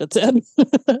en sekretær.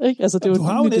 Ikke? Altså, det er du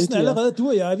har jo næsten allerede, du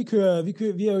og jeg,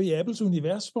 vi er jo i Apples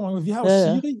univers, men vi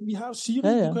har jo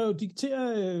Siri, du kan jo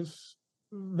diktere,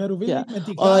 hvad du vil, ikke? Men det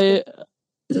er klart,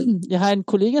 jeg har en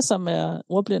kollega, som er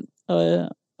ordblind,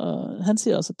 og han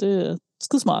siger også, at det er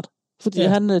skidesmart, fordi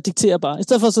han dikterer bare. I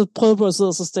stedet for så prøve på at sidde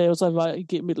og så stave sig i vej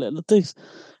igennem et eller andet.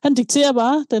 Han dikterer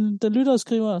bare, den lytter og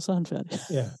skriver, og så er han færdig.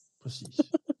 Ja, præcis.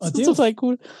 Og det er jo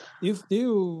cool. Det er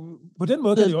jo, på den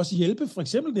måde kan det jo også hjælpe, for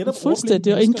eksempel netop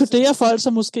fuldstændig, og inkludere folk,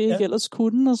 som måske ikke ellers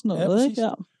kunne, og sådan noget. Ikke?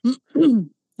 Ja.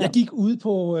 Jeg gik ud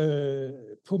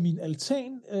på min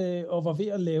altan, og var ved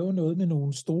at lave noget med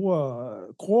nogle store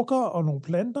krukker og nogle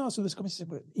planter, og så skal man sige,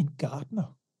 en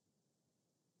gartner.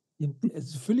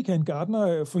 Altså, selvfølgelig kan en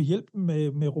gartner få hjælp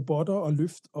med robotter og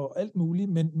løft og alt muligt,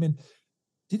 men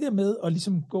det der med at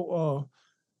ligesom gå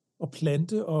og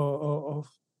plante og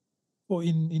få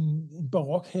en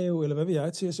barokhave, eller hvad ved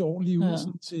jeg, til at se ordentligt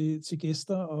ud til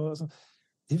gæster, og sådan.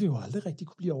 Det vil jo aldrig rigtig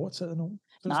kunne blive overtaget af nogen.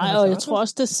 Nej, og jeg tror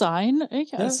også design, ikke?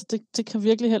 Ja. Altså, det kan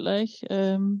virkelig heller ikke.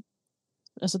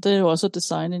 Altså, det er jo også at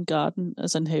designe en garden,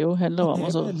 altså en have, handler om.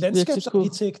 Og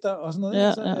landskabsarkitekter og sådan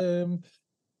noget.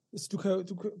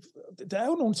 Der er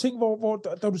jo nogle ting, hvor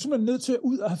der er du simpelthen nødt til at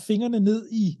ud og have fingrene ned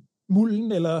i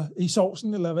mulden, eller i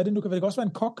sovsen, eller hvad det nu kan være. Det kan også være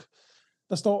en kok,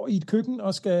 der står i et køkken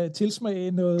og skal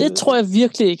tilsmage noget. Det tror jeg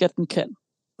virkelig ikke, at den kan.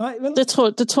 Nej, vel?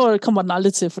 Det tror jeg kommer den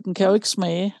aldrig til, for den kan jo ikke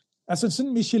smage. Altså sådan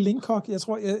en Michelin-kok,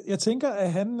 jeg tænker,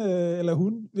 at han eller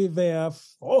hun vil være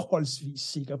forholdsvis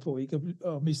sikker på ikke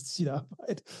at miste sit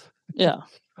arbejde. Ja.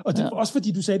 Og det er også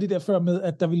fordi, du sagde det der før med,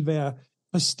 at der vil være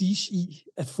prestige i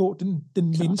at få den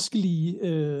menneskelige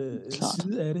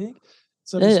side af det, ikke?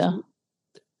 Så hvis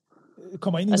du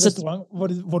kommer ind i en restaurant,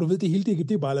 hvor du ved, det hele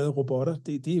det er bare lavet robotter,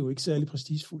 det er jo ikke særlig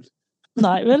prestigefuldt.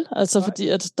 Nej, vel? Altså fordi,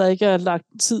 at der ikke er lagt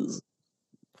tid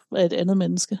af et andet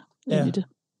menneske ind i det.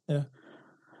 Ja.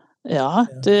 Ja,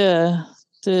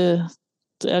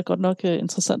 det er godt nok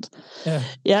interessant.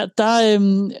 Ja, der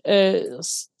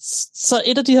så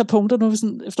et af de her punkter, nu har vi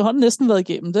sådan efterhånden næsten været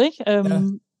igennem det,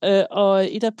 ikke?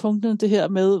 Og et af punkterne, det her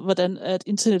med, hvordan at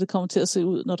internettet kommer til at se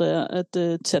ud, når der er,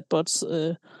 at chatbots,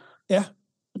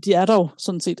 de er der jo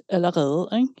sådan set allerede,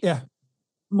 ikke? Ja.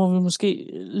 Må vi måske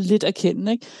lidt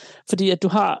erkende, ikke? Fordi at du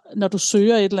har, når du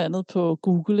søger et eller andet på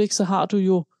Google, ikke, så har du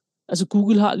jo, altså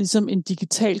Google har ligesom en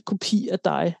digital kopi af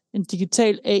dig, en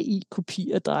digital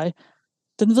AI-kopi af dig.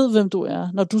 Den ved, hvem du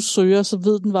er. Når du søger, så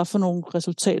ved den, hvad for nogle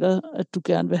resultater, at du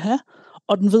gerne vil have,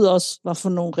 og den ved også, hvad for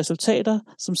nogle resultater,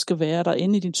 som skal være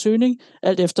derinde i din søgning,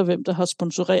 alt efter hvem, der har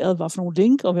sponsoreret, hvad for nogle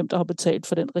link, og hvem, der har betalt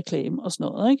for den reklame og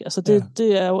sådan noget, ikke? Altså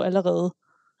det er jo allerede,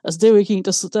 altså det er jo ikke en,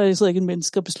 der sidder ikke en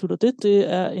menneske og beslutter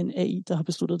det er en AI, der har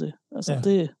besluttet det. Altså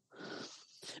det.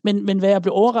 Men hvad jeg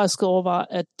blev overrasket over, var,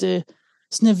 at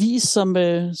sådan en avis som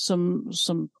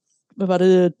hvad var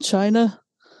det,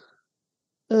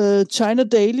 China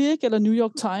Daily, ikke? Eller New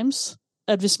York Times,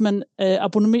 at hvis man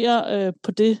abonnerer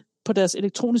på deres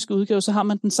elektroniske udgave, så har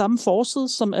man den samme forside,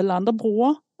 som alle andre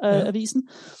bruger af avisen.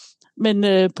 Men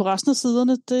på resten af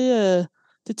siderne,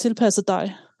 det tilpasser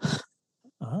dig.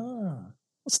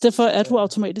 Så derfor er du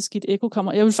automatisk i et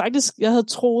ekokammer. Jeg havde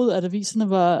troet, at aviserne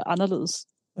var anderledes.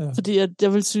 Ja. Fordi at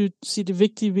jeg vil sige, det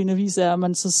vigtige ved en avis er, at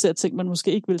man så ser ting, man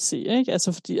måske ikke vil se. Ikke?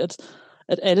 Altså fordi, at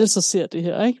alle så ser det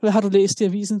her. Ikke? Hvad har du læst i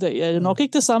avisen i dag? Ja, det er nok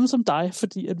ikke det samme som dig,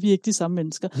 fordi at vi er ikke de samme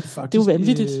mennesker. Det er faktisk jo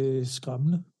vanvittigt.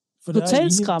 Skræmmende. For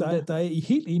totalt skræmmende. Der er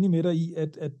helt enig med dig i,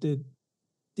 at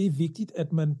det er vigtigt,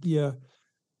 at man bliver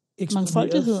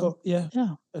eksponeret for,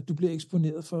 at du bliver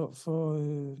eksponeret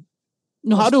for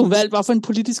nu har du jo valgt, hvad for en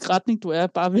politisk retning du er,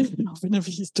 bare ved en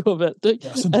avis, du har valgt. Ikke?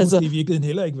 Ja, sådan burde det i virkeligheden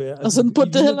heller ikke være. Og sådan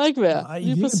burde det heller ikke være. Nej, i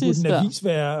virkeligheden burde en avis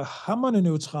være hamrende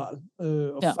neutral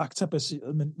og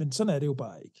faktabaseret, men sådan er det jo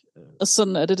bare ikke. Og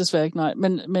sådan er det desværre ikke, nej.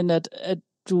 Men at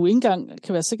du ikke engang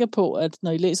kan være sikker på, at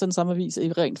når I læser den samme avis, at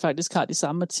I rent faktisk har de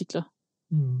samme artikler.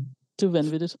 Det er jo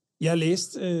vanvittigt. Jeg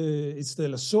læste et sted,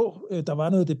 eller der var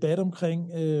noget debat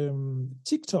omkring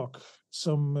TikTok,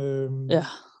 som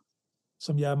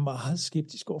jeg er meget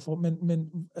skeptisk overfor, men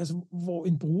altså, hvor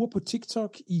en bruger på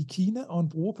TikTok i Kina og en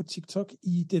bruger på TikTok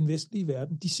i den vestlige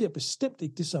verden, de ser bestemt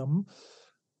ikke det samme.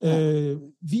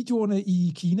 Videoerne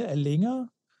i Kina er længere,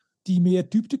 de er mere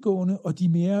dybdegående, og de er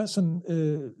mere sådan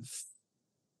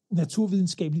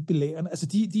naturvidenskabeligt belærende. Altså,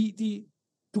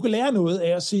 du kan lære noget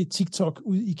af at se TikTok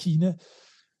ud i Kina,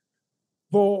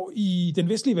 hvor i den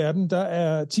vestlige verden, der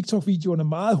er TikTok-videoerne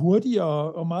meget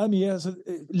hurtigere og meget mere, altså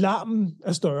larmen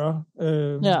er større.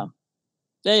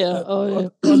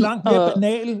 Og langt mere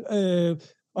banal.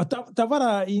 Og der var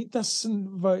der en, der sådan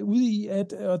var ude i,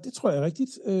 at, og det tror jeg er rigtigt,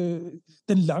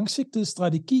 den langsigtede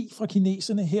strategi fra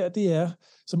kineserne her, det er,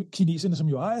 som kineserne, som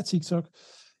jo ejer TikTok,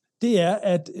 det er,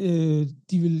 at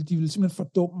de vil simpelthen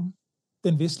fordumme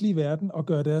den vestlige verden og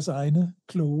gøre deres egne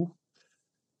kloge.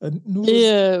 Nu, det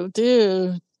er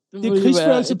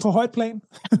krigsførelse på højt plan.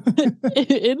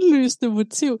 Indlysende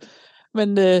motiv.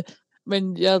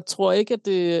 Men jeg tror ikke, at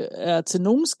det er til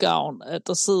nogens gavn, at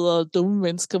der sidder dumme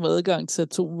mennesker med adgang til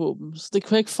atomvåben. Så det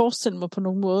kan jeg ikke forestille mig på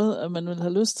nogen måde, at man vil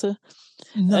have lyst til.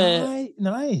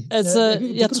 Nej. Altså,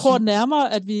 jeg tror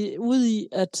nærmere, at vi er ude i,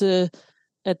 at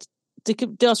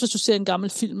det er også, hvis du ser en gammel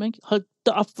film, ikke? Hold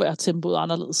da op, hvor er tempoet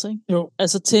anderledes, ikke? Jo.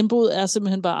 Altså, tempoet er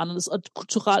simpelthen bare anderledes, og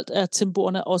kulturelt er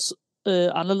tempoerne også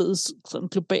anderledes sådan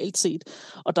globalt set.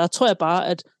 Og der tror jeg bare,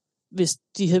 at hvis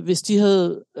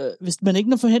man ikke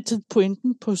når hen til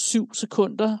pointen på 7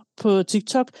 sekunder på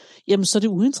TikTok, jamen så er det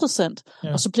uinteressant,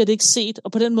 og så bliver det ikke set,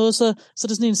 og på den måde så er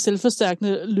det sådan en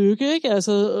selvforstærkende lykke, ikke?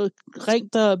 Altså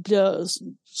ring, der bliver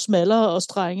smallere og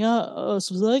strengere og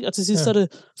så videre, ikke? Og til sidst så er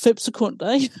det 5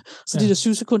 sekunder, ikke? Så de der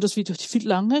 7 sekunders videoer, de er vildt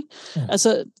lange, ikke?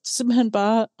 Altså simpelthen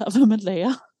bare, hvad man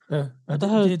lærer.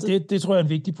 Det tror jeg er en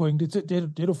vigtig pointe.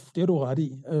 Det er du ret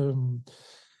i.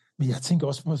 Men jeg tænker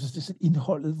også på det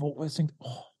indholdet, hvor jeg tænkte,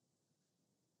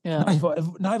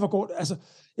 hvor går det? Altså,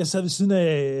 jeg sad ved siden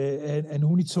af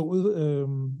nogen i toget,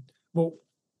 hvor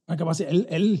man kan bare se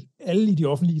alle i de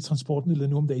offentlige transportmidler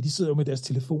nu om dagen, de sidder jo med deres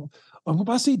telefon. Og man kan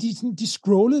bare se, de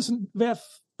scrollede sådan hver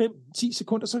 5-10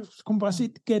 sekunder, så kunne man bare se,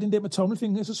 gav den der med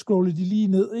tommelfingeren, og så scrollede de lige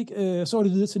ned, ikke? Så var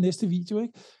det videre til næste video,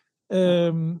 ikke?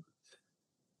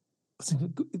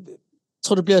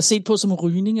 Tror du bliver set på som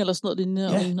rygning eller sådan noget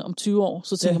lignende om 20 år,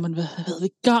 så tænker man, hvad er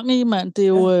det gang i, mand? Det er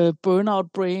jo burnout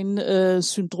brain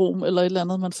syndrom eller et eller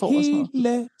andet, man får.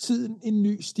 Hele tiden en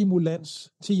ny stimulans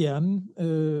til hjernen.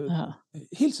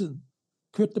 Hele tiden.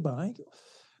 Kørte det bare, ikke?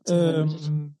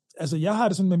 Altså, jeg har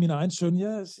det sådan med min egen søn.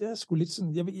 Jeg er sgu lidt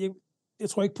sådan, jeg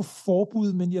tror ikke på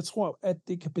forbud, men jeg tror, at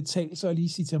det kan betale sig at lige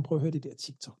sige til ham, prøv at høre det der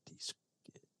TikTok,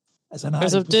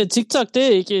 det er TikTok, det er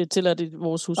ikke tilladt i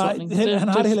vores husholdning. Nej, han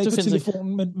har det heller ikke på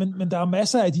telefonen, men der er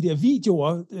masser af de der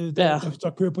videoer, der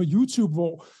kører på YouTube,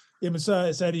 hvor jamen, så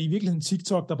er det i virkeligheden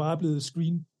TikTok, der bare er blevet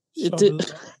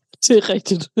screenshotet. Det er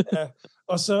rigtigt.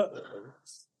 Og så,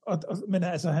 men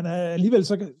altså, han er alligevel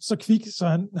så kvik,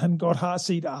 så han godt har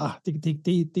set,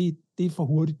 det er for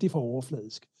hurtigt, det er for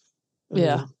overfladisk.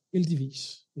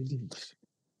 Heldigvis.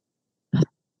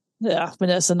 Ja, men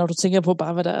altså, når du tænker på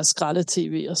bare, hvad der er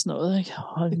skralde-tv og sådan noget, ikke?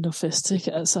 Hold nu fest,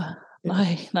 ikke? Altså,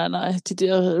 nej. De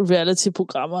der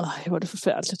reality-programmer, hvor er det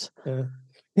forfærdeligt. Ja. Jeg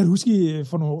kan huske,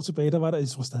 for nogle år tilbage, der var der, jeg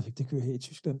tror stadigvæk, det kører her i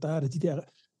Tyskland, der er der de der,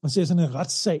 man ser sådan en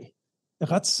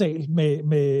retssal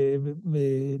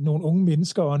med nogle unge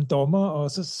mennesker og en dommer,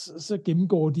 og så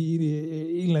gennemgår de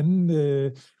en eller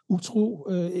anden utro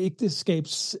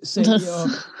ægteskabssag,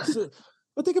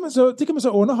 og det kan man så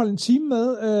underholde en time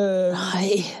med.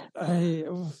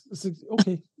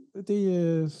 Okay.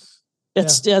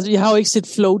 Jeg har jo ikke set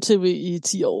Flow TV i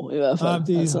 10 år i hvert fald. Nej,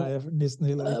 det har jeg næsten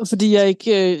heller ikke. Fordi jeg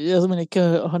simpelthen ikke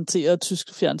kan håndtere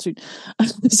tysk fjernsyn.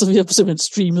 Så vi har simpelthen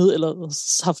streamet eller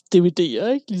haft DVD'er,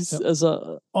 ikke?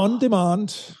 Altså, On demand.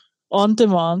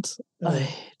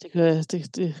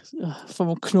 Det får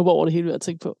man knupper over det hele ved at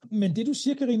tænke på. Men det du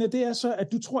siger, Carina, det er så,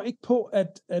 at du tror ikke på,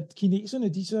 at kineserne,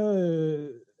 de så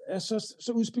er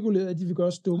så udspekuleret, at de vil gøre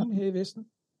os dumme her i Vesten?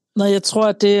 Nej, jeg tror,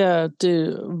 at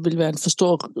det vil være en for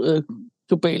stor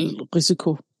global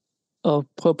risiko at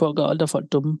prøve på at gøre alle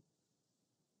folk dumme.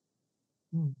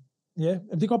 Ja,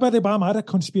 det kan godt være, at det er bare mig, der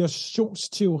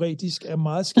konspirationsteoretisk er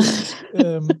meget skeptisk.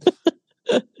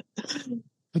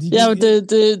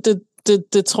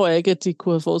 Det tror jeg ikke, at de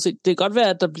kunne have forudset. Det kan godt være,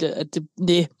 at der bliver...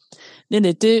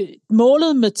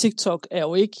 Målet med TikTok er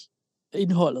jo ikke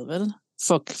indholdet, vel?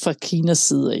 Fra Kinas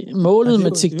side af. Målet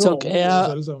med TikTok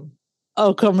er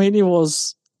at komme ind i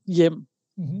vores hjem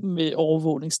med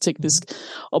overvågningsteknisk.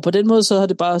 Og på den måde så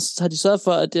har de sørget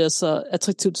for, at det er så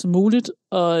attraktivt som muligt,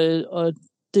 og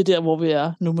det er der, hvor vi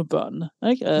er nu med børnene.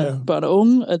 Ikke? Børn og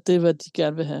unge, at det er, hvad de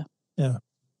gerne vil have. Ja.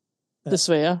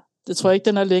 Desværre. Det tror jeg ikke,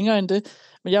 den er længere end det.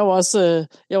 Men jeg var også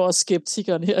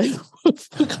skeptikeren her i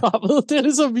programmet. Det er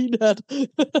ligesom min hat.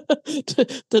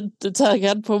 Den tager jeg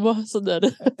gerne på mig. Sådan er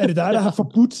det. Er det dig, der har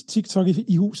forbudt TikTok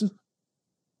i huset?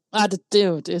 Nej, det er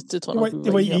jo det tror jeg nok,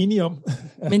 det var I enige om.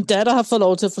 Min datter har fået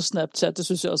lov til at få Snapchat. Det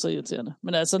synes jeg også er irriterende.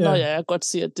 Men altså, når jeg godt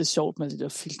siger, at det er sjovt med de der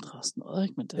filtre og sådan noget.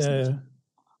 Ikke? Men det er sådan,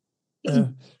 ja.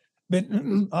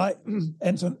 Men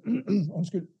Anton,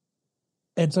 undskyld.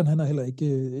 Anton, han har heller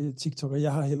ikke TikTok, og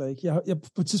jeg har heller ikke.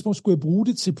 På et tidspunkt skulle jeg bruge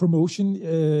det til promotion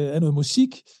af noget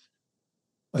musik,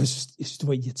 og jeg synes, det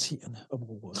var irriterende at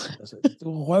bruge. Altså, det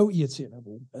var røvirriterende at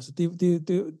bruge. Altså, det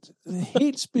er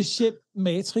helt specielt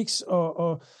matrix,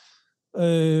 og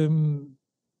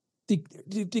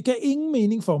det gav ingen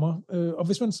mening for mig. Og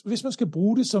hvis man skal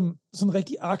bruge det som sådan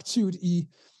rigtig aktivt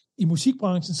i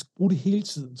musikbranchen, så skal du bruge det hele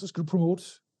tiden. Så skal du promote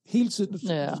hele tiden. Du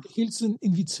skal hele tiden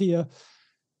invitere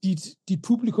dit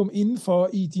publikum indenfor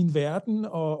i din verden,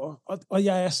 og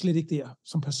jeg er slet ikke der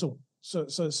som person.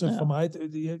 Så for mig,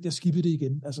 jeg skippede det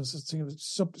igen. Altså, så tænker jeg,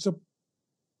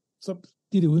 så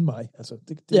bliver det uden mig. Altså,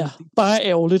 bare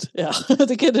ærgerligt. Ja,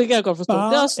 det kan jeg godt forstå.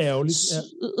 Bare det er også ærgerligt.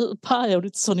 Bare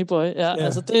ærgerligt, Sonny Boy. Ja.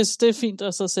 Altså, det er fint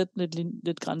at så sætte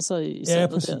lidt grænser i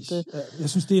sandet. Præcis. Der. Jeg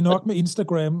synes, det er nok med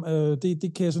Instagram.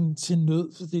 Det kan jeg sådan til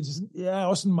nød. For jeg er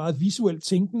også sådan meget visuelt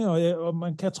tænkende, og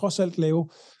man kan trods alt lave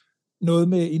noget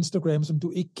med Instagram, som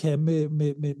du ikke kan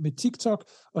med TikTok,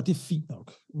 og det er fint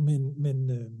nok.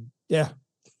 Men ja.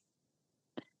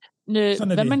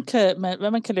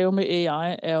 Hvad man kan lave med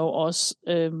AI, er jo også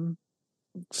sådan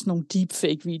nogle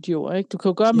deepfake-videoer. Ikke? Du kan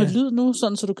jo gøre med lyd nu,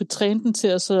 sådan, så du kan træne den til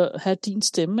at så have din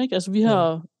stemme. Ikke? Altså, vi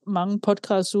har mange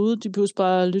podcasts ude, de behøver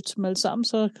bare at lytte til dem alle sammen,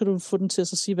 så kan du få den til at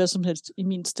så sige hvad som helst i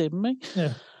min stemme. Ikke?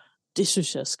 Ja. Det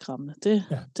synes jeg er skræmmende. Det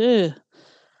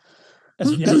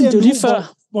altså, vi er lige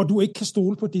før, hvor du ikke kan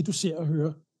stole på det, du ser og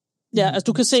hører. Ja, altså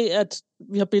du kan se, at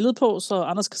vi har billede på, så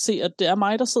Anders kan se, at det er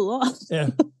mig, der sidder. Ja.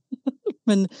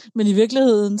 men i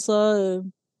virkeligheden, så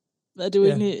er det jo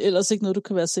egentlig ellers ikke noget, du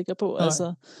kan være sikker på.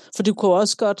 Altså, for du kan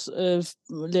også godt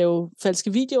lave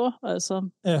falske videoer. Altså,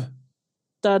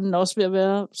 der er den også ved at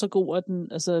være så god, at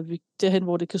den, altså, derhen,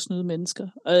 hvor det kan snyde mennesker.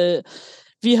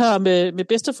 Vi har med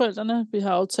bedsteforældrene, vi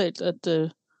har aftalt,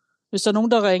 at hvis der er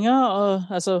nogen, der ringer, og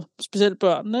altså specielt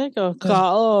børnene, ikke, og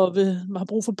græder og har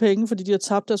brug for penge, fordi de har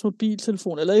tabt deres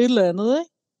mobiltelefon eller et eller andet,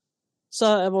 ikke, så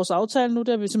er vores aftale nu,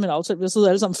 der er vi simpelthen aftalt, vi har siddet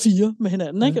alle sammen 4 med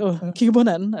hinanden, ikke, og kigger på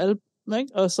hinanden, alle,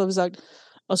 ikke, og så har vi sagt,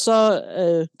 og så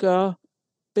gør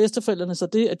bedsteforældrene så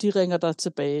det, at de ringer dig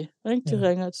tilbage, ikke, de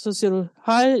ringer, så siger du,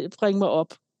 hej, ring mig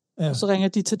op, og så ringer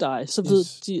de til dig,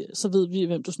 så ved vi,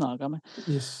 hvem du snakker med.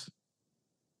 Yes.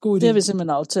 Det har vi simpelthen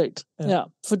aftalt. Ja,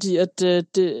 fordi at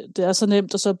det er så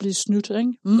nemt at så blive snydt,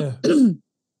 ikke? Ja.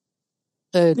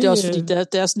 Det er også fordi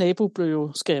deres nabo blev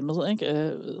jo skammet, ikke?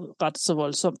 Ret så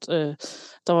voldsomt.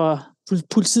 Der var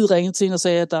politiet ringede til hende og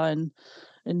sagde, at der er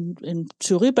en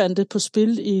tyveribande på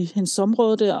spil i hendes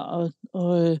område der,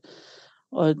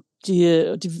 og de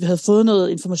havde fået noget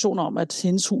information om, at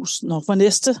hendes hus nok var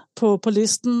næste på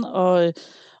listen, og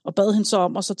bad hende så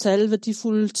om at så tage alle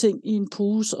værdifulde ting i en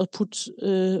pose og putte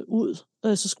ud.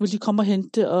 Så skulle de komme og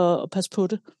hente det og passe på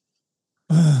det.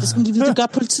 Det skal de vide, det gør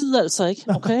politiet altså ikke,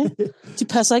 okay? De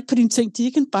passer ikke på dine ting, de er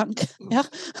ikke en bank. Ja.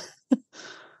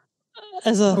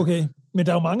 Altså. Okay, men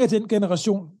der er jo mange af den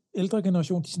ældre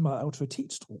generation, de er sådan meget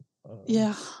autoritetstro.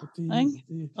 Ja,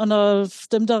 ikke? Og når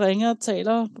dem, der ringer,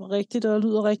 taler rigtigt og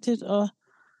lyder rigtigt, og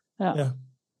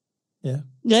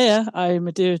ej,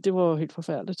 men det var jo helt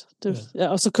forfærdeligt.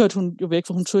 Og så kørte hun jo væk,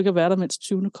 for hun tog ikke at være der, mens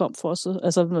 20. kom for os.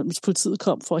 Altså, mens politiet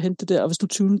kom for at hente det der. Og hvis nu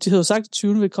 20. de havde jo sagt, at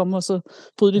 20. ville komme og så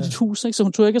bryde det i dit hus, ikke? Så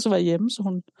hun tog ikke at så være hjemme, så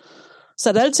hun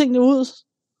satte alle tingene ud,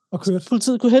 og kørte.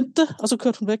 Politiet kunne hente det, og så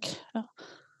kørte hun væk. Ja.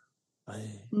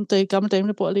 Det er en gammel dame,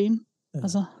 der bor alene. Ja.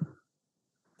 Altså.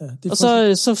 Ja, og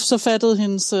så fattede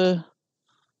hendes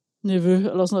nevø,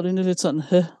 eller sådan noget, det er lidt sådan,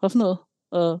 hvad for noget?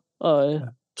 Og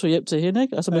tog hjem til hende,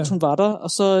 ikke? Altså, mens hun var der,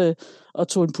 og så og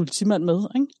tog en politimand med,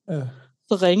 ikke? Ja.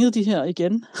 Så ringede de her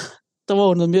igen. Der var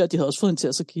jo noget mere, de havde også fået hende til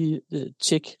at så give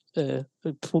tjek,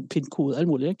 pin-kode, alt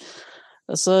muligt, ikke?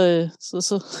 Og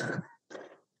så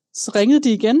ringede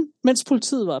de igen, mens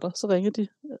politiet var der, så ringede de.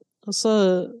 Og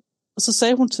så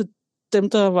sagde hun til dem,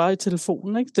 der var i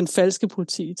telefonen, ikke? Den falske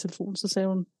politi i telefonen, så sagde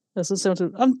hun til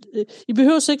dem, I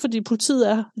behøver ikke, fordi politiet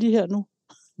er lige her nu.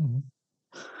 Mm-hmm.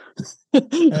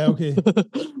 Ja, okay.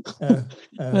 Ja.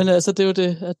 Men altså, det er jo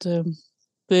det, at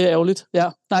det er ærgerligt.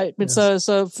 Ja, nej, men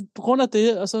så på grund af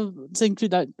det, og så tænkte vi,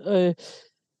 nej,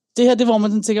 det her, det hvor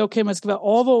man tænker, okay, man skal være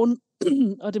årvågen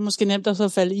og det er måske nemt at så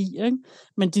falde i, ikke?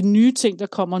 Men de nye ting, der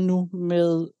kommer nu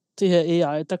med det her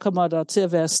AI, der kommer der til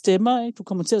at være stemmer, ikke? Du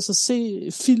kommer til at så se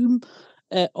film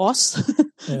af os,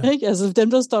 ikke? Altså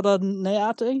dem, der står der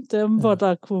nært, ikke? Dem, hvor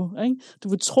der kunne, ikke? Du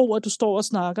vil tro, at du står og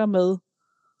snakker med.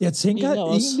 Jeg tænker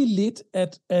egentlig lidt,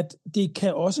 at det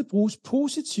kan også bruges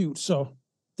positivt, så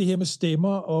det her med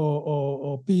stemmer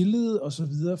og billede og så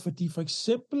videre, fordi for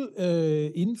eksempel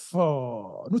inden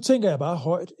for, nu tænker jeg bare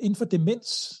højt, inden for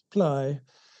demenspleje,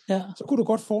 så kunne du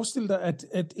godt forestille dig,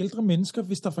 at ældre mennesker,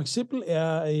 hvis der for eksempel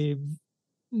er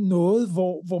noget,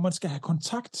 hvor man skal have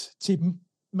kontakt til dem,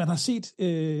 man har set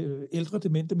ældre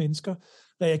demente mennesker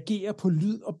reagere på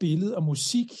lyd og billede og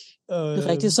musik. Det er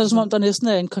rigtigt, så er det som om, der næsten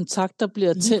er en kontakt, der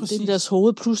bliver tændt ind i deres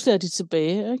hoved. Pludselig er de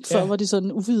tilbage. Ikke? Før var de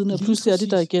sådan uvidende, og pludselig er de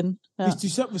der igen. Ja.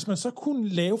 Hvis man så kunne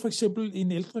lave for eksempel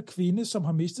en ældre kvinde, som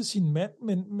har mistet sin mand,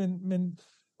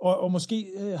 og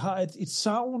måske har et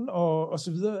savn og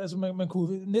så videre. Altså man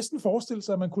kunne næsten forestille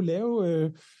sig, at man kunne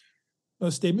lave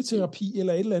noget stemmeterapi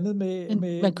eller et eller andet med...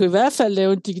 Man kunne i hvert fald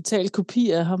lave en digital kopi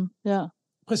af ham. Ja.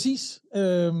 Præcis.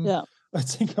 Og jeg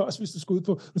tænker også, hvis du skal ud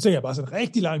på... Nu tænker jeg bare sådan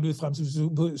rigtig langt ud frem til, hvis du skal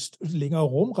ud på længere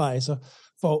rumrejser,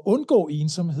 for at undgå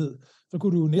ensomhed, så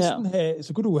kunne du næsten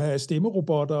have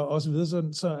stemmerobotter og så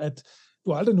videre, så at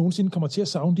du aldrig nogensinde kommer til at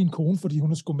savne din kone, fordi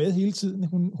hun er sgu med hele tiden.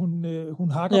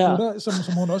 Hun hakker på dig, som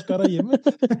hun også gør derhjemme.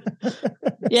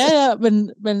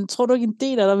 men tror du ikke en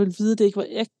del af dig vil vide, at det ikke var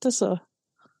ægte, så?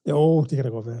 Jo, det kan da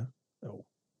godt være.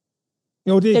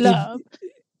 Jo, det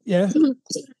ja.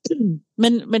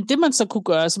 Men det man så kunne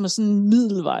gøre, som er sådan en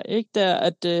middelvej, ikke, der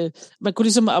at man kunne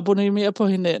ligesom abonnere på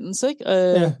hinandens, ikke?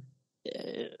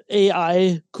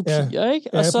 AI-kopier, ikke?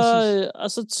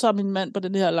 Og så tager min mand på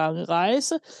den her lange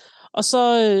rejse,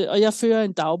 og jeg fører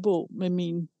en dagbog med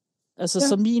min, altså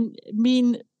så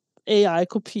min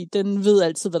AI-kopi, den ved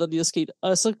altid, hvad der lige er sket.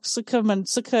 Og så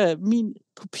kan min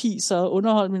kopi så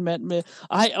underholde min mand med,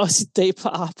 også i dag på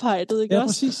arbejdet, ikke også?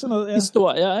 Præcis sådan noget,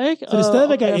 historier, ikke? Så det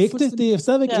stadigvæk er ægte, det er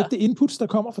stadigvæk ægte inputs, der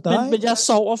kommer fra dig. Men jeg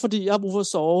sover, fordi jeg har brug for at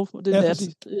sove, og det er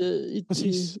nat,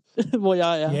 hvor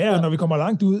jeg er. Ja, og når vi kommer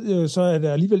langt ud, så er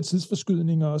der alligevel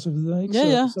tidsforskydninger og så videre, ikke?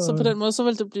 Så på den måde, så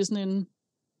vil det blive sådan en,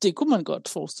 det kunne man godt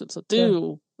forestille sig. Det er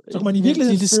jo så kunne man i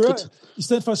virkeligheden føre, i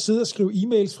stedet for at sidde og skrive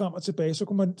e-mails frem og tilbage, så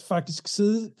kunne man faktisk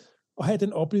sidde og have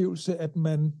den oplevelse, at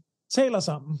man taler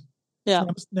sammen.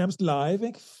 Nærmest live,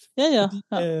 ikke?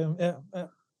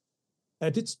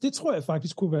 Det tror jeg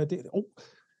faktisk kunne være det.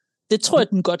 Det tror jeg,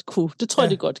 den godt kunne. Det tror jeg,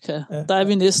 det godt kan. Der er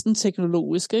vi næsten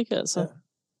teknologisk, ikke? Altså.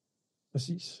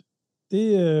 Præcis.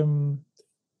 Det...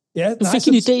 du fik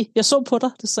en idé. Jeg så på dig,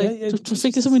 det sagde. Du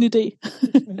fik det som en idé.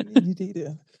 En idé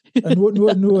der. Og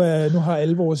nu har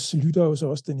alle vores lyttere jo så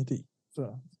også den idé. Så.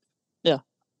 Ja.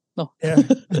 Nå. Ja.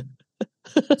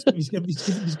 Vi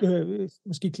skal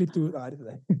måske klippe det ud. Nej, det ved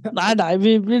jeg ikke. Nej,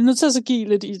 vi bliver nødt til at så give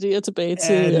lidt idéer tilbage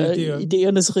til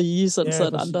idéernes rige, sådan så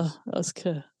at andre også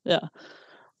kan... Ja.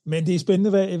 Men det er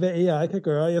spændende, hvad AI kan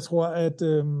gøre. Jeg tror,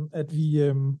 at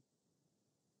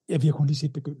vi har kun lige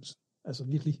set begyndelsen. Altså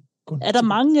virkelig. Er der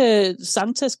mange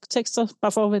sangtekster,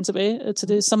 bare for at vende tilbage til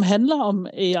det, som handler om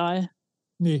AI?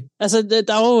 Nej. Altså,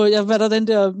 der er jo, hvad der den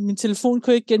der, min telefon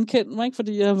kunne ikke genkende mig, ikke,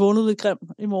 fordi jeg vågnede lidt grim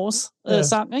i morges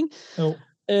sang, ikke? Jo.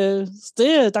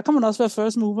 Der kan man også være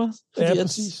first mover, fordi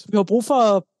vi har brug for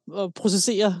at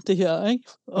processere det her, ikke?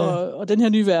 Og den her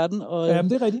nye verden. Og,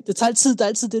 det er rigtigt. Det tager altid, der er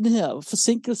altid den her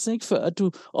forsinkelse, ikke, før at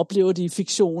du oplever det i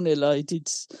fiktion, eller i dit...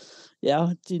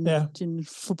 din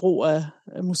forbrug af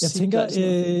musik.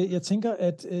 Jeg tænker,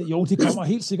 at jo, det kommer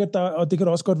helt sikkert, og det kan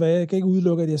da også godt være, jeg kan ikke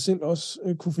udelukke, at jeg selv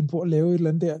også kunne finde på at lave et eller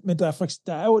andet der, men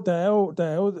der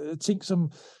er jo ting,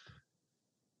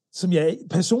 som jeg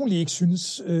personligt ikke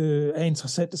synes er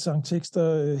interessante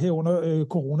sangtekster herunder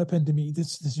coronapandemi. Det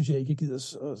synes jeg ikke, jeg gider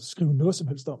at skrive noget som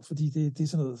helst om, fordi det er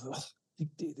sådan noget...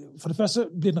 For det første så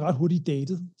bliver den ret hurtigt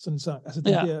datet, sådan en sang. Altså,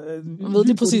 man ved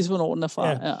lige præcis, hvornår den er fra.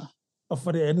 Ja. Og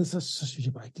for det andet, så synes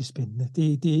jeg bare ikke, det er spændende.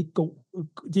 Det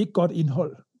er ikke godt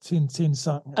indhold til en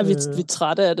sang. Vi er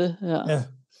trætte af det,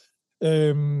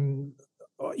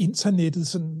 og internettet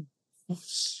sådan...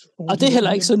 Og det er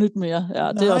heller ikke så nyt mere.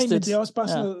 Ja, det er også lidt. Det er også bare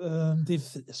sådan noget...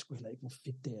 det ved jeg sgu heller ikke, hvor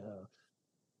fedt det er.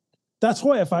 Der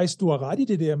tror jeg faktisk, du har ret i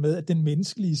det der med, at den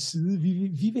menneskelige side,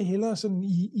 vi vil hellere sådan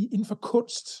inden for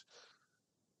kunst,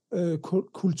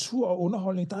 kultur og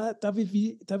underholdning,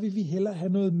 der vil vi hellere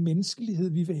have noget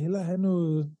menneskelighed, vi vil hellere have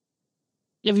noget...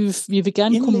 Ja, vi vil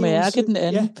gerne kunne mærke den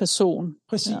anden person.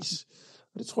 Præcis. Ja.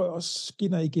 Og det tror jeg også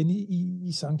skinner igen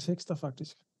i sangtekster,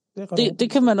 faktisk. Det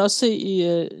kan man også se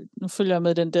i... nu følger jeg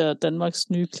med den der Danmarks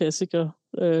nye klassiker,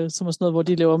 som er sådan noget, hvor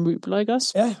de laver møbler, ikke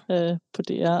også? Ja. På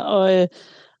DR.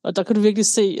 Og der kan du virkelig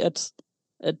se,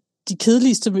 at de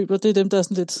kedeligste møbler, det er dem, der er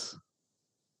sådan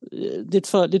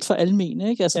lidt for almene,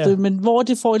 ikke? Altså, men hvor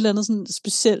det får et eller andet sådan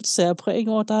specielt særpræg,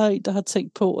 hvor der er en, der har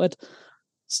tænkt på, at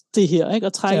det her, ikke?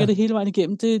 Og trækker det hele vejen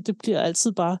igennem, det bliver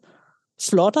altid bare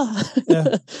flottere.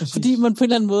 Fordi man på en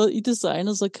eller anden måde i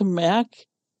designet så kan mærke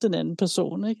den anden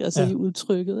person, ikke? Altså i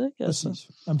udtrykket, ikke? Altså.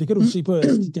 Præcis. Jamen, det kan du se på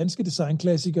de danske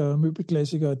designklassikere og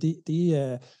møbelklassikere, det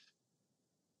er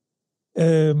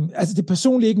altså det er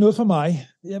personligt ikke noget for mig.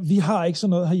 Vi har ikke sådan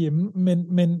noget herhjemme,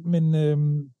 men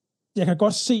jeg kan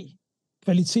godt se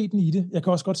kvaliteten i det. Jeg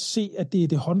kan også godt se, at det er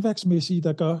det håndværksmæssige,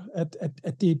 der gør,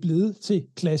 at det er blevet til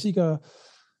klassikere.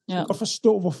 Jeg kan godt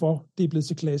forstå, hvorfor det er blevet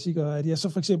til klassikere. At jeg så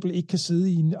for eksempel ikke kan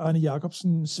sidde i en Arne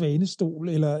Jacobsen svanestol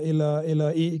eller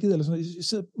ægget, eller sådan noget. Jeg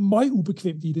sidder meget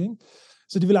ubekvemt i det, ikke?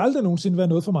 Så det vil aldrig nogensinde være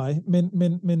noget for mig.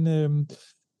 Men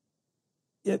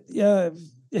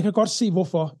jeg kan godt se,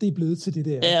 hvorfor det er blevet til det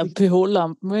der. Ja,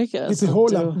 pH-lampen, ikke? Altså,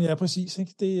 pH-lampen, ja, præcis.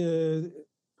 Ikke?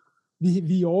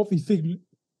 Vi fik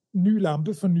ny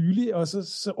lampe for nylig, og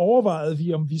så overvejede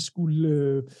vi, om vi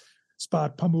skulle spare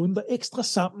et par måneder ekstra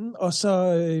sammen, og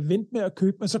så vente med at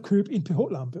købe, men så købe en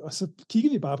pH-lampe. Og så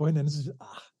kiggede vi bare på hinanden, og så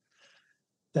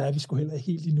der er vi sgu heller ikke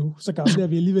helt endnu. Så gamle er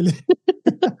vi alligevel.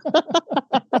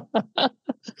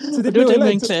 Så det blev det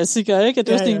med en klassiker, ikke?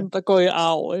 Det er sådan en, der går i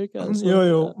arv, ikke? Altså,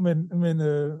 jo, men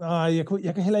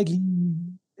jeg kan heller ikke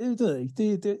lide... Det ved jeg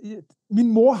ikke.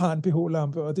 Min mor har en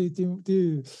pH-lampe, og det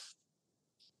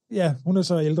hun er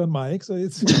så ældre end mig, ikke? Så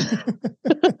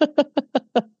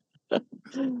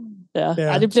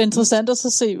det bliver interessant at så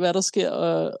se, hvad der sker,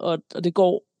 og det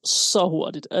går så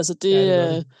hurtigt. Altså,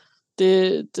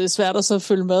 det er svært at så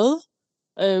følge med,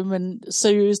 men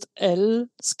seriøst, alle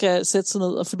skal sætte sig ned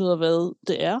og finde ud af, hvad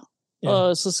det er,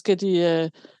 og så skal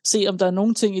de se, om der er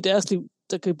nogle ting i deres liv,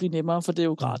 der kan blive nemmere, for det er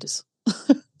jo gratis.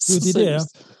 Det er det er.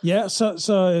 Ja,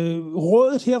 så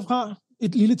rådet herfra,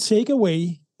 et lille takeaway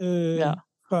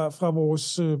fra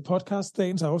vores podcast,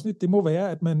 dagens afsnit, det må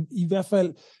være, at man i hvert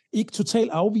fald ikke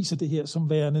totalt afviser det her som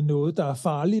værende noget, der er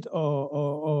farligt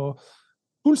og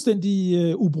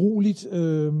fuldstændig ubrugeligt.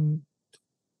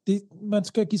 Man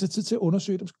skal give sig tid til at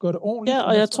undersøge det, man skal gøre det ordentligt. Ja,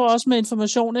 og jeg tror også med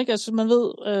information, ikke? Altså man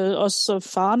ved også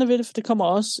farerne ved det, for det kommer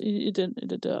også i den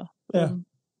der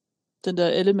den der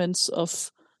Elements of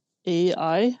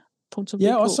AI.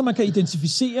 Ja, også så man kan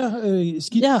identificere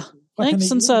skidt. Ja, ikke?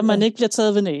 Sådan så man ikke bliver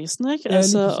taget ved næsen, ikke?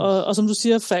 Altså, og som du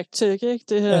siger, fact-check, ikke?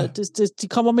 Det her, de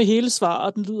kommer med hele svar,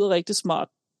 og den lyder rigtig smart.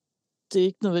 Det er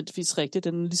ikke nødvendigvis rigtigt.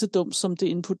 Den er lige så dum, som det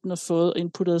input, den har fået, og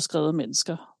inputtet er skrevet af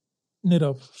mennesker.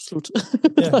 Netop. Slut.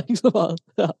 Der er ikke så meget.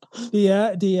 Ja.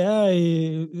 Det er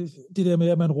det der med,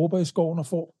 at man råber i skoven og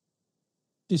får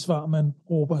det svar, man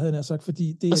råber, havde jeg sagt,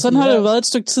 fordi det. Og sådan har det jo været et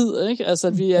stykke tid, ikke? Altså,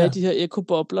 at vi er i de her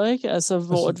ekobobler, ikke? Altså,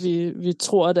 hvor vi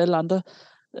tror, at alle andre.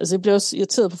 Altså, jeg bliver også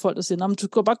irriteret på folk, der siger, du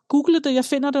kan bare google det, jeg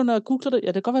finder det, når jeg googler det. Ja,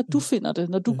 det kan godt være, at du finder det,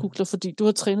 når du googler, fordi du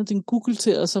har trænet din Google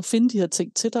til at så finde de her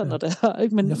ting til dig, når det er,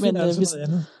 ikke? Men hvis, noget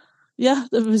andet. Ja,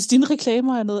 hvis dine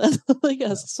reklamer er noget andet, ikke?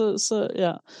 Altså, så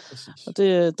ja. Og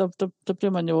der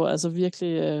bliver man jo altså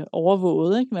virkelig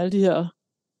overvåget, ikke? Med alle de her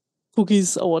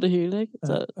cookies over det hele, ikke?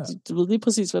 Så du ved lige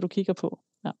præcis, hvad du kigger på.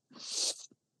 Ja.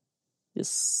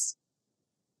 Yes.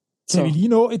 Kan vi lige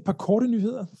nå et par korte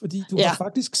nyheder? Fordi du har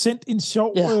faktisk sendt en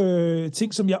sjov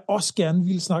ting, som jeg også gerne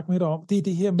ville snakke med dig om. Det er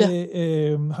det her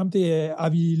med ham, det er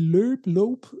Avi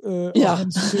Loeb og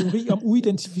hans teori om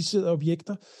uidentificerede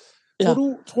objekter.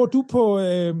 Tror du på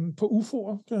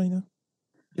UFO'er, Karina?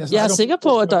 Jeg er sikker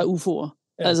på, at der er UFO'er.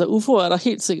 Ja. Altså UFO'er er der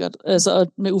helt sikkert. Altså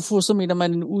med UFO'er, så mener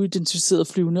man en uidentificeret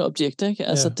flyvende objekt, ikke?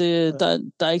 Altså der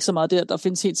er ikke så meget der. Der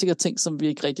findes helt sikkert ting, som vi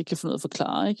ikke rigtig kan finde ud af at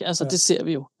forklare, ikke? Altså det ser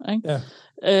vi jo, ikke? Ja.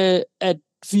 At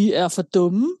vi er for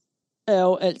dumme, er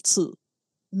jo altid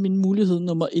min mulighed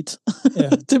nummer 1. Ja.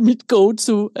 Det er mit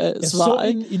go-to svar. Jeg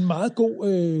så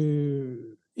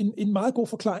en meget god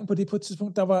forklaring på det på et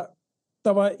tidspunkt.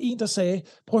 Der var en, der sagde,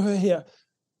 prøv at høre her,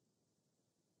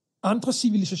 andre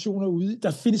civilisationer ude,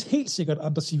 der findes helt sikkert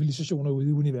andre civilisationer ude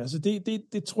i universet.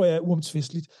 Det tror jeg er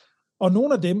uomtvisteligt. Og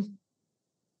nogle af dem,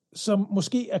 som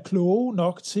måske er kloge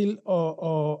nok til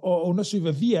at undersøge,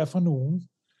 hvad vi er for nogen,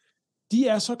 de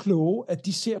er så kloge, at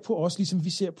de ser på os, ligesom vi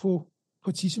ser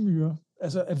på tissemyrer.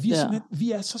 Altså, at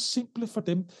vi er så simple for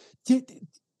dem.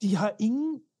 De har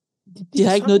ingen... De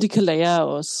har ikke noget, de kan lære af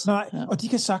os. Nej, og de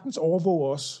kan sagtens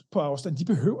overvåge os på afstand. De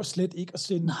behøver slet ikke at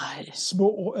sende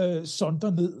små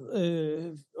sonder ned.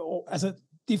 Altså,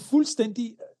 det er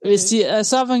fuldstændig... Hvis de er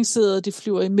så avancerede, de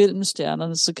flyver imellem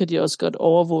stjernerne, så kan de også godt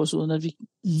overvåges, uden at vi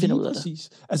finder ud af præcis.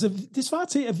 Det. Altså, det svarer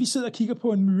til, at vi sidder og kigger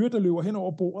på en myre, der løber hen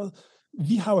over bordet.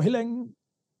 Vi har jo heller ingen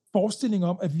forestilling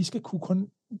om, at vi skal kunne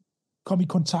komme i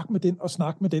kontakt med den og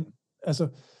snakke med den. Altså,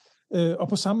 Og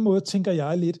på samme måde tænker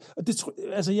jeg lidt, og det,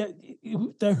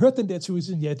 da jeg hørte den der teori,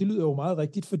 ja, det lyder jo meget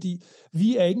rigtigt, fordi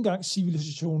vi er ikke engang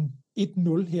civilisation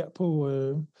 1.0 her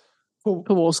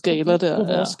på vores skala der. På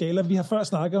vores skala. Vi har før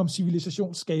snakket om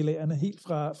civilisationsskalaerne helt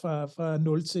fra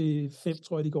 0 til 5,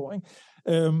 tror jeg, de går, ikke?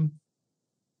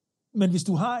 Men hvis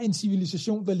du har en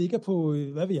civilisation, der ligger på,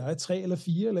 3 eller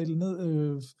 4 eller et eller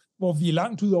andet, hvor vi er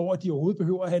langt ud over, at de overhovedet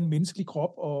behøver at have en menneskelig krop,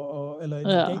 eller en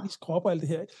organisk krop og alt det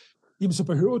her, jamen så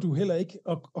behøver du heller ikke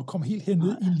at komme helt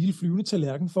herned i en lille flyvende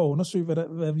tallerken for at undersøge,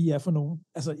 hvad vi er for nogen.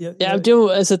 Altså, det er jo,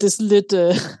 altså, det er sådan lidt...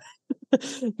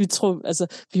 vi tror, altså,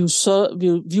 vi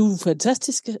er jo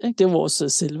fantastiske, ikke? Det er vores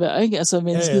selvværd, ikke? Altså,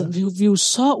 mennesket, vi er jo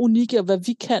så unikke, og hvad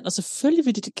vi kan, og selvfølgelig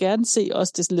vil de gerne se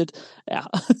os, det er sådan lidt, ja.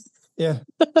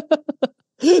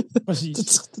 Præcis.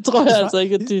 Det tror jeg altså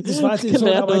ikke, at de kan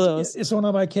lære noget af os. Jeg så en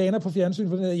amerikaner på fjernsyn,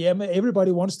 for everybody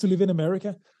wants to live in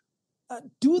America.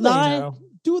 Do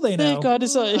they now? Det gør det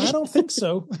så ikke. I don't think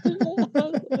so. Det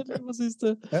er lige præcis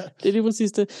det. Ja. Det er lige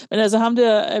præcis det. Men altså ham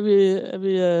der, er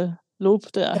vi Lob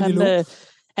der,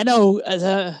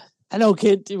 han er jo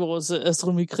kendt i vores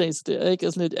astronomikreds der, ikke?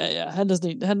 Altså lidt, han er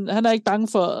sådan en, han er ikke bange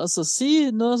for at så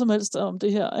sige noget som helst om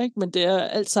det her, ikke? Men det er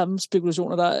alt sammen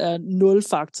spekulationer, der er 0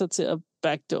 faktor til at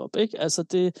back det op, ikke? Altså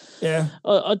det,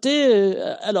 og det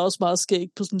er da også meget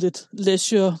skægt på sådan lidt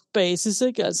leisure basis,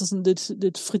 ikke? Altså sådan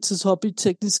lidt fritidshobby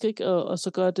teknisk, ikke? Og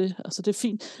så gør det, altså det er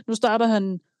fint. Nu starter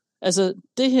han, altså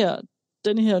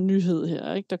den her nyhed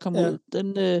her, ikke? Der kommer ud,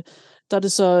 den, der er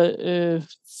det så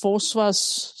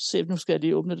forsvarschef, nu skal jeg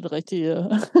lige åbne det rigtige,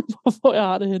 hvor jeg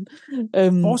har det hen.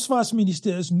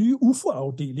 Forsvarsministeriets nye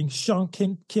UFO-afdeling, Sean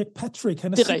Kirkpatrick,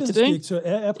 han er sikkerhedsdirektør.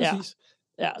 Ja, præcis.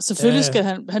 Ja, selvfølgelig skal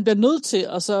han bliver nødt til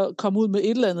at så komme ud med et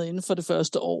eller andet inden for det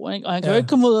første år, ikke? Og han kan jo ikke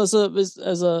komme ud og så, hvis,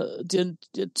 altså,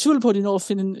 jeg tvivler på, at de når at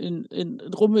finde en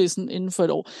rumvæsen inden for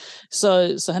et år.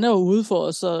 Så han er jo ude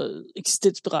for så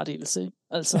eksistensberettigelse, ikke?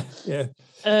 Altså.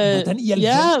 Hvordan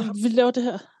vi laver det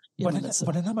her.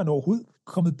 Hvordan har man overhovedet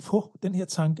kommet på den her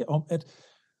tanke om, at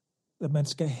man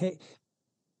skal have...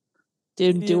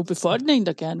 Det er jo befolkningen,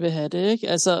 der gerne vil have det, ikke?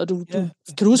 Altså,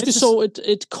 kan du huske, vi så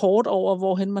et kort over,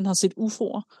 hvorhen man har set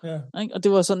UFO'er, ikke? Og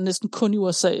det var sådan næsten kun i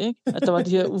USA, ikke? At der var de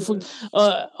her UFO'er.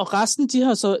 Og resten, de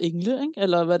har så engle, ikke?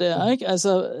 Eller hvad det er, ikke?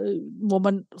 Altså, hvor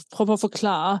man prøver at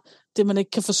forklare det, man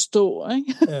ikke kan forstå,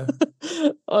 ikke? Ja.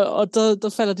 og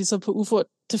der falder de så på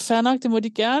UFO'er. Det er fair nok, det må de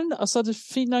gerne, og så er det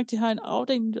fint nok, de har en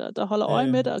afdeling, der holder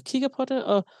øje med det, og kigger på det,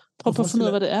 og prøver på at finde ud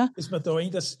af, hvad det er. Hvis der var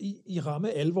en, der i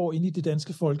ramme alvor inde i det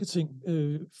danske folketing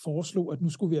foreslog, at nu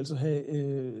skulle vi altså have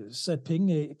sat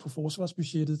penge af på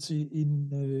forsvarsbudgettet til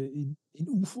en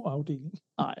UFO-afdeling.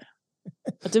 Nej,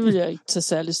 og det vil jeg ikke tage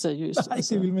særlig seriøst. Nej,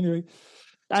 altså. Det vil man jo ikke.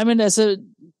 Nej, men altså...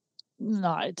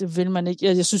 Nej, det vil man ikke.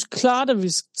 Jeg synes klart, at vi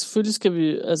selvfølgelig skal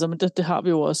vi, altså, men det har vi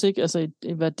jo også, ikke? Altså,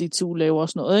 hvad DTU laver og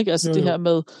sådan noget, ikke? Altså, jo. Det her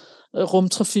med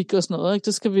rumtrafik og sådan noget, ikke?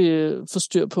 Det skal vi få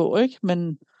styr på, ikke?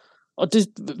 Men, og det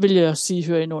vil jeg sige,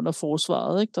 hører ind under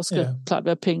forsvaret, ikke? Der skal klart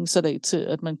være penge sat af til,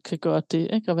 at man kan gøre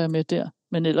det, ikke? Og være med der.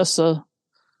 Men ellers så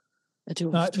er det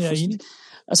jo... Nej, jeg er enig.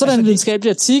 Og så er der en videnskabelig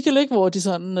artikel, ikke, hvor de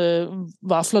sådan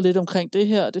vafler lidt omkring det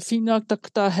her. Det er fint nok,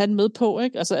 der er han med på,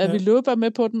 ikke? Altså, er vi løber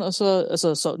med på den, og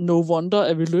så no wonder,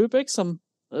 er vi løb, ikke? Som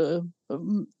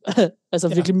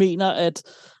virkelig mener, at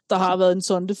der har været en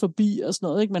sonde forbi og sådan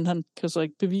noget, ikke? Men han kan så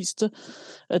ikke bevise det,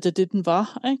 at det er det, den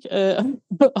var, ikke?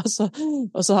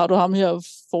 Og så har du ham her,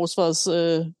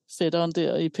 forsvarsfætteren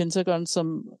der i Pentagon,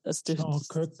 som... Altså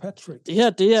Kirkpatrick. Det her,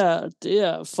 det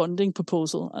er funding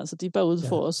proposal. Altså, de er bare ude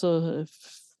for at så...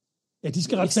 de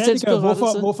skal retfærdiggøre,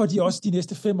 hvorfor de også de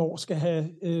næste 5 år skal have...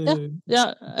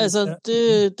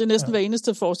 det er næsten hver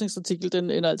eneste forskningsartikel, den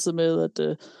ender altid med,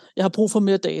 at jeg har brug for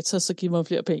mere data, så giv mig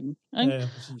flere penge. Ikke? Ja,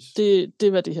 det er,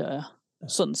 hvad det her er.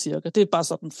 Sådan cirka. Det er bare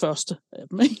så den første af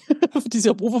dem, ikke? Fordi de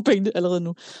har brug for penge allerede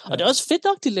nu. Og det er også fedt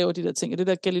nok, de laver de der ting. Det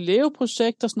der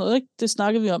Galileo-projekt og sådan noget, ikke? Det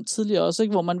snakkede vi om tidligere også,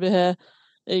 ikke? Hvor man vil have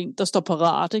en, der står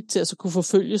parat, ikke? Til at så kunne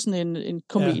forfølge sådan en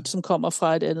komet, som kommer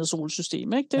fra et andet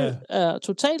solsystem. Ikke? Det er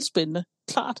totalt spændende.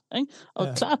 Klart. Ikke? Og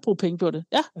klart bruge penge på det.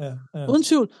 Ja. Uden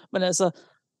tvivl. Men altså,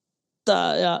 der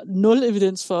er 0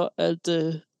 evidens for, at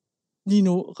lige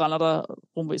nu render der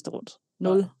rumvæsener rundt.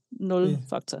 0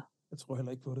 fakta. Jeg tror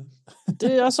heller ikke på det.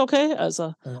 Det er også okay,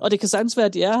 altså. Ja. Og det kan sagtens være,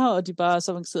 at de er her, og de bare er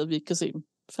så avancerede, at vi ikke kan se dem.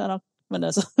 Fair nok. Men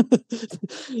altså,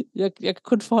 jeg kan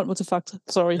kun forholde mig til fakta.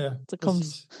 Sorry. Ja,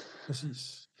 præcis.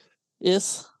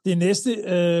 Yes. Det næste,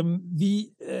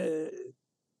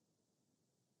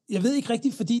 jeg ved ikke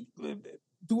rigtigt, fordi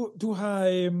du har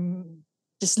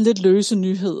Det er sådan lidt løse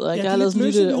nyheder, ikke? Ja, jeg har lavet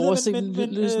sådan lidt oversigt. Men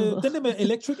den der med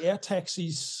electric air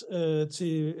taxis,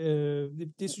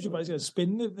 det synes jeg faktisk er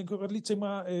spændende. Den kan jeg godt lige tænke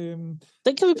mig...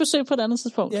 Den kan vi besøge på et andet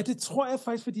tidspunkt. Ja, det tror jeg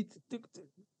faktisk, fordi...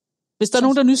 Hvis der er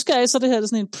nogen, der er nysgerrige, så er det her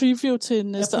sådan en preview til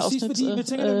næste afsnit. Ja, præcis, fordi vi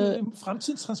tænker, at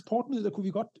fremtidens transportmidler kunne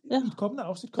vi godt i et kommende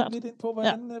afsnit komme lidt ind på,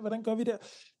 hvordan gør vi der.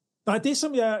 Nej, det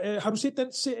som jeg... har du set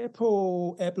den serie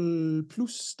på Apple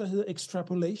Plus, der hedder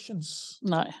Extrapolations?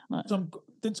 Nej.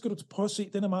 Den skal du prøve at se.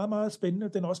 Den er meget, meget spændende.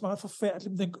 Den er også meget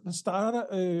forfærdelig. Den starter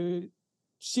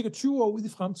cirka 20 år ud i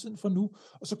fremtiden fra nu,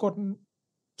 og så går den,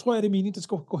 tror jeg det er meningen, den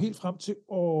skal gå helt frem til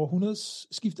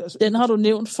århundredeskiftet. Altså, den har du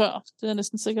nævnt før. Det er jeg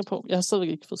næsten sikker på. Jeg har stadigvæk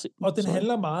ikke fået set den. Og den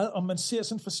handler meget om, man ser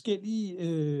sådan forskellige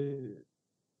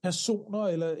personer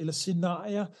eller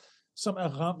scenarier, som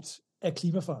er ramt af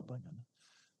klimaforandringerne.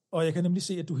 Og jeg kan nemlig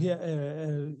se, at du her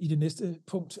i det næste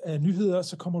punkt af nyheder,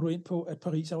 så kommer du ind på, at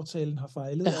Paris-aftalen har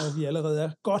fejlet, og vi allerede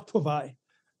er godt på vej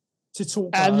til 2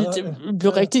 grader. Ja, vi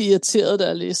blev rigtig irriteret, da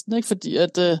jeg læste den, ikke? Fordi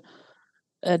at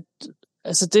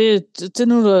altså det er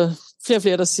nu der flere og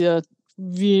flere, der siger, at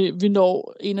vi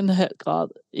når 1,5 grad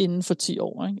inden for 10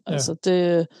 år. Ikke? Ja. Altså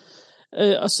det,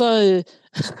 og så...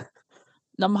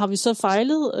 har vi så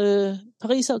fejlet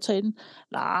Paris-aftalen?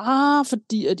 Nej,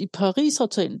 fordi at i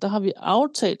Paris-aftalen, der har vi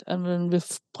aftalt, at man vil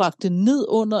bragte det ned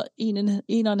under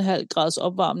 1,5 grads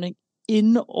opvarmning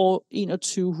inden år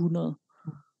 2100.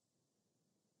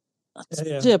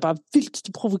 Det er bare vildt,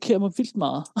 det provokerer mig vildt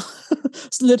meget.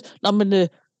 Sådan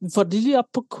lidt, vi får det lige op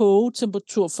på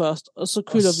kogetemperatur først, og så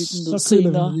køler vi den ned senere. Så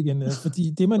køler vi ned igen, ja.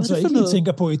 Fordi det man så ikke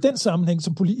tænker på i den sammenhæng,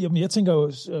 jeg tænker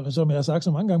jo, som jeg har sagt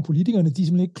så mange gange, politikerne, de er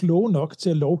simpelthen ikke kloge nok til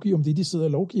at lovgive om det, de sidder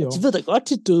og lovgiver om. De ved da godt,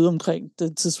 de er døde omkring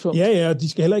det tidspunkt. Ja, og de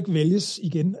skal heller ikke vælges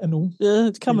igen af nogen. Ja,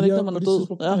 det kan man ikke, når man er død.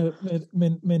 Ja.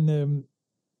 Men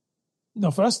når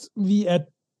først vi er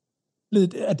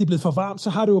at det er blevet for varmt, så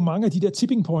har det jo mange af de der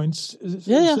tipping points,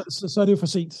 så er det jo for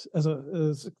sent. Altså,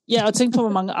 ja, og tænk på, hvor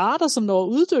mange arter, som når at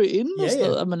uddø inden.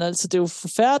 Ja. Men altså, det er jo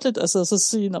forfærdeligt, altså, så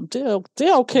sige, det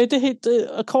er okay, det er helt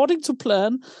according to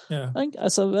plan. Ja. Ikke?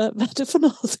 Altså, hvad er det for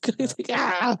noget?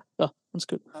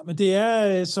 Undskyld. Ja, men det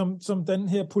er som den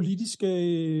her politiske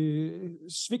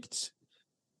svigt,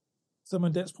 som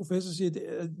en dansk professor siger,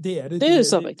 det er det. Det er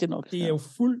så rigtigt nok. Det er jo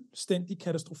fuldstændig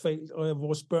katastrofalt, og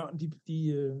vores børn, de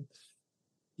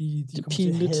kommer til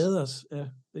at hade os. Ja.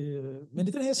 Men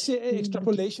i den her serie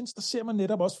Extrapolations, der ser man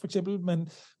netop også, for eksempel, man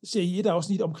ser i et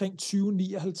afsnit omkring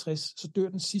 2059, så dør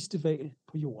den sidste hval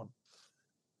på jorden.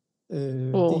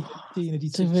 Det er en af de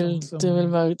ting,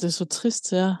 det er så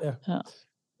trist, ja.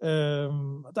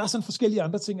 Der er sådan forskellige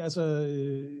andre ting, altså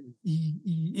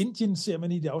i Indien ser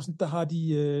man i det afsnit, der har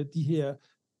de her,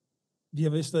 vi har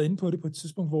vist været inde på det på et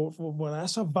tidspunkt, hvor der er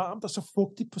så varmt og så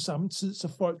fugtigt på samme tid, så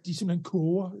folk, de simpelthen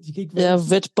koger. De kan ikke være... Ja,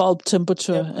 wet bulb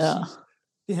temperature, ja.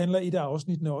 Det handler et af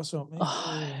afsnittene også om. Ikke?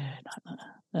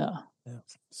 Ja.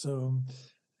 Så,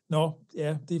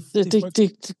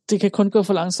 det kan kun gå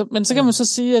for langsomt. Men så kan man så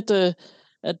sige, at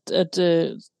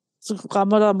så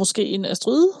rammer der måske en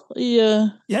asteroide i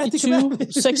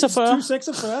 2046.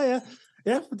 2046, ja.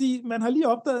 Ja, fordi man har lige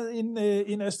opdaget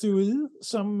en asteroide,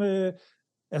 som...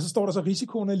 så står der så,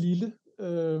 risikoen er lille.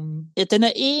 Ja, den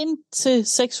er 1 til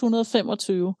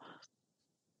 625.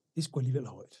 Det er sgu alligevel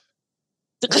højt.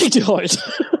 Det er rigtig højt.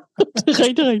 Det er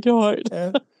rigtig, rigtig højt.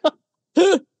 Ja.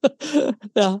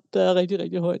 Ja, det er rigtig,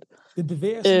 rigtig højt. Den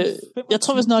bevæger sig. Jeg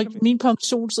tror, hvis nok min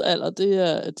pensionsalder,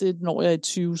 det når jeg i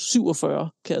 2047,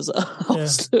 kan jeg så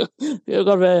afsløre. Det kan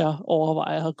godt være, at jeg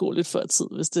overvejer at gå lidt før tid,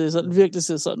 hvis det sådan, virkelig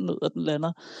ser sådan ud, at den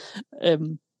lander.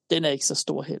 Den er ikke så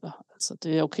stor heller. Altså,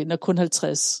 det er okay. Den er kun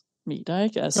 50 meter,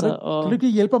 ikke? Altså, kan du ikke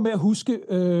hjælpe med at huske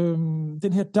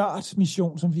den her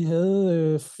DART-mission, som vi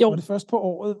havde for det første på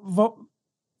året?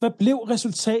 Hvad blev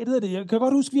resultatet af det? Jeg kan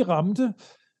godt huske, at vi ramte,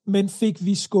 men fik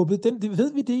vi skubbet den?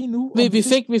 Ved vi det endnu?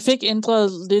 Vi fik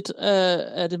ændret lidt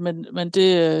af det, men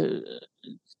det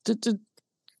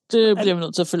bliver vi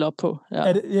nødt til at følge op på.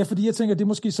 Ja, fordi jeg tænker, at det er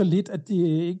måske så lidt, at det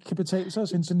ikke kan betale sig at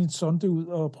sende sådan en sonde ud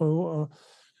og prøve at...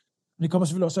 Men det kommer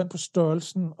selvfølgelig også an på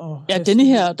størrelsen. Ja, denne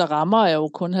her, der rammer, er jo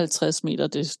kun 50 meter.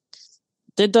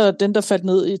 Den, der faldt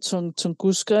ned i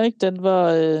Tunguska, ikke? Den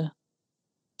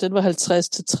var 50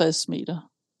 til 60 meter.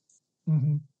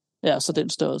 Mm-hmm. Ja, så den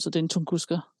størrelse. Det er en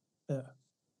Tunguska. Ja.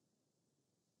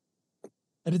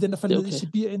 Er det den, der faldt ned i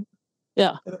Sibirien?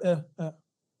 Ja.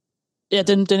 Ja,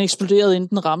 den eksploderede, inden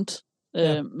den ramte.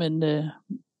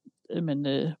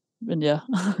 Men ja.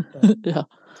 Ja.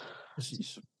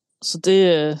 Præcis. Så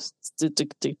det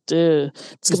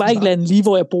skal bare ikke lande lige,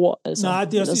 hvor jeg bor. Altså. Nej,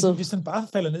 det er også hvis den bare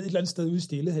falder ned et eller andet sted ude i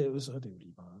Stillehavet, så er det jo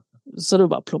lige bare... Så er det jo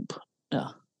bare plump. Ja.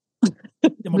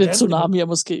 Det bliver tsunamier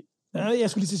måske. Ja, jeg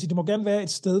skulle lige til at sige, det må gerne være et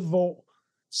sted, hvor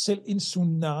selv en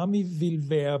tsunami vil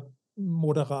være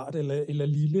moderat eller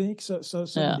lille, ikke?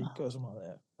 Så vil det ikke gøre så meget.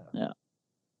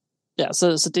 Ja,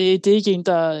 så det er ikke en,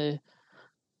 der...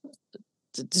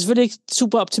 det er selvfølgelig ikke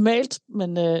super optimalt,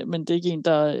 men det er ikke en,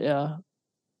 der er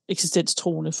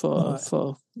eksistenstruende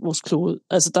for vores klode.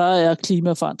 Altså, der er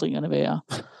klimaforandringerne værre.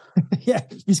 Ja,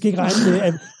 vi skal ikke regne med,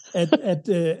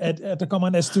 at der kommer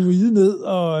en asteroide ned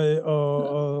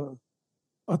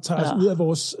og tager os ud af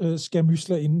vores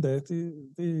skærmysler inden da.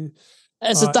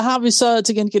 Altså, der har vi så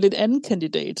til gengæld et andet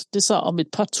kandidat. Det er så om et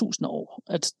par tusind år,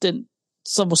 at den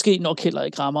så måske nok heller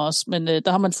ikke rammer os, men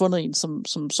der har man fundet en, som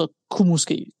så kunne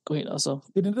måske gå hen og så...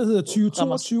 Det er den, der hedder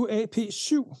 2022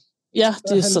 AP7. Ja,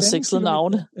 det er så sexede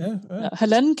navne. Ja.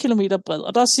 1,5 kilometer bred.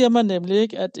 Og der siger man nemlig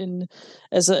ikke, at en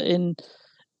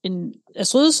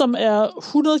asteroide, som er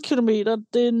 100 kilometer,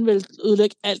 den vil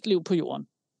ødelægge alt liv på jorden.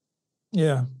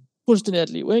 Ja. Fuldstændig alt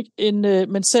liv, ikke?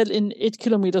 Men selv en 1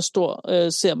 kilometer stor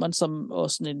ser man som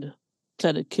også en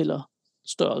planet killer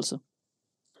størrelse.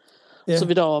 Ja. Så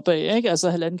vi deroppe af, ikke?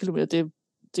 Altså 1,5 kilometer,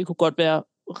 det kunne godt være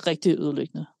rigtig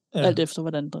ødelæggende. Ja. Alt efter,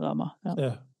 hvordan det rammer.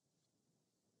 Ja.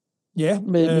 Ja.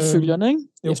 Med følgerne, ikke?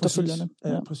 Jo, efterfølgerne.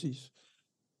 Præcis. Ja, præcis.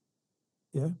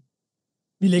 Ja.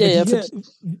 Vi lægger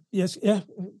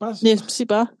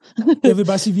bare. Jeg vil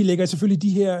bare sige, vi lægger selvfølgelig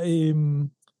de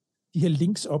her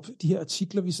links op, de her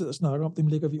artikler, vi sidder og snakker om, dem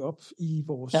lægger vi op i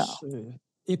vores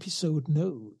episode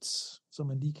notes, så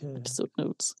man lige kan... Episode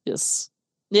notes, yes.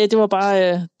 Ja, det var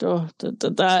bare,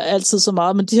 der er altid så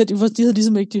meget, men de havde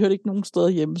ligesom ikke, de hørte ikke nogen steder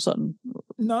hjemme sådan.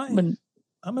 Nej, men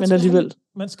alligevel.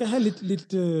 Man skal have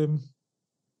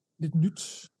lidt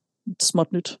nyt.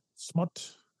 Småt nyt.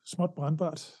 Småt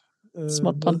brandbart.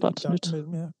 Småt brandbart nyt.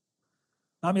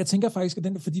 Nej, men jeg tænker faktisk,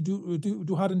 at fordi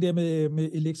du har den der med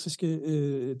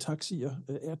elektriske taxier,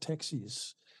 air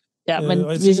taxis. Ja, men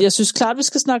jeg synes klart, vi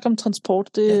skal snakke om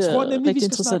transport. Det jeg tror nemlig, vi skal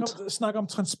interessant. snakke om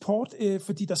transport,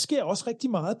 fordi der sker også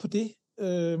rigtig meget på det.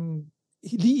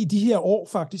 Lige i de her år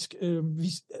faktisk.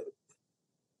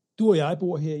 Du og jeg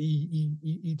bor her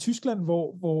i Tyskland,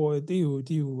 hvor det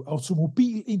er jo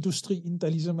automobilindustrien, der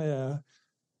ligesom er,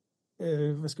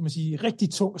 hvad skal man sige,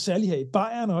 rigtig tung. Særligt her i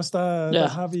Bayern også, der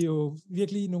har vi jo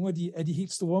virkelig nogle af de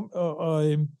helt store.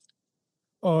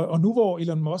 Og nu hvor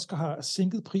Elon Musk har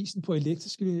sænket prisen på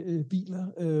elektriske biler,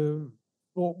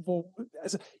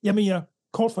 altså, jeg mener,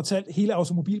 kort fortalt, hele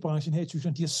automobilbranchen her i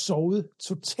Tyskland, de har sovet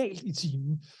totalt i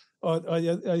timen. Og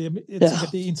jeg tænker,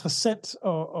 det er interessant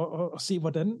at se,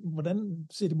 hvordan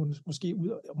ser det måske ud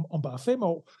om bare 5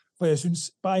 år. For jeg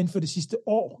synes, bare inden for det sidste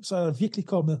år, så er der virkelig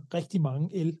kommet rigtig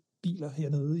mange elbiler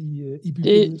hernede i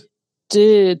bybilledet.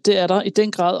 Det er der i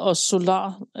den grad, og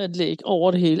solaranlæg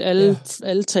over det hele.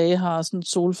 Alle tage har sådan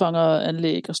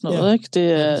solfangeranlæg og sådan noget, ikke?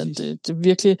 Det er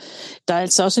virkelig... Der er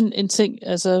altså også en ting,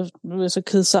 altså nu er jeg så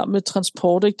kædet sammen med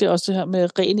transport, ikke? Det er også det her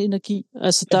med ren energi.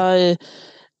 Altså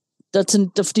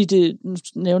der fordi nu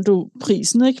nævnte du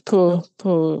prisen, ikke?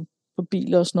 På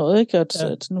biler og sådan noget, ikke?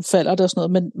 At nu falder det og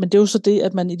sådan noget, men det er jo så det,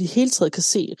 at man i det hele taget kan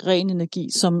se ren energi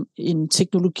som en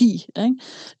teknologi, ikke?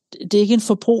 Det er ikke en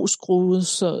forbrugsskrue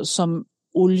som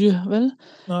olie, vel?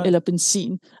 Nej. Eller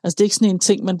benzin. Altså det er ikke sådan en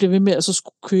ting, man bliver ved med at så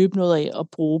skulle købe noget af og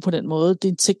bruge på den måde. Det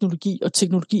er en teknologi, og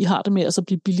teknologi har det med at så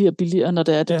blive billigere og billigere, når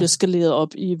det bliver skaleret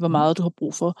op i, hvor meget du har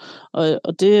brug for.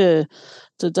 Og det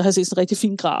der har jeg set sådan en rigtig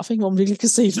fin graf, ikke? Hvor man virkelig kan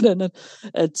se, hvordan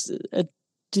at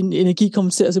din energi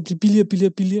kommer til at blive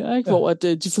billigere, ikke? Hvor at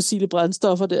de fossile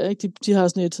brændstoffer der, ikke? De har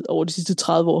sådan over de sidste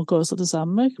 30 år kostet det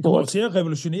samme, ikke? Det kommer til at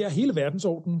revolutionere hele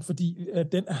verdensordenen, fordi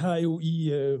den har jo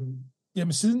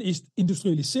siden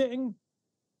industrialiseringen,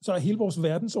 så er hele vores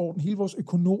verdensorden, hele vores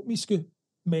økonomiske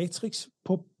matrix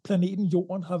på planeten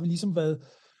Jorden, har vi ligesom været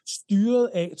styret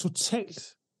af totalt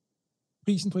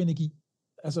prisen på energi.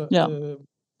 Altså,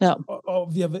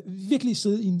 og vi har virkelig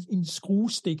siddet i en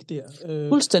skruestik der.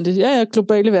 Fuldstændig. Ja,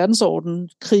 globale verdensorden,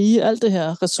 krige, alt det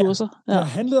her, ressourcer. Ja. Det har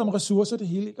handlet om ressourcer, det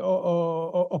hele,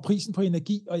 og prisen på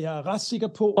energi, og jeg er ret sikker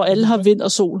på... Og alle har vind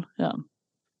og sol, ja.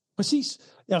 Præcis.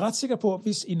 Jeg er ret sikker på, at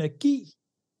hvis energi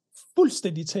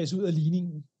fuldstændig tages ud af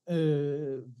ligningen,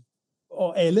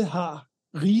 og alle har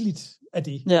rigeligt af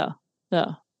det. Ja.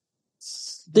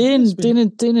 Det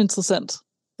er en interessant.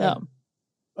 Ja.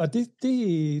 Og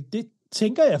det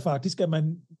tænker jeg faktisk, at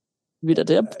man... Vi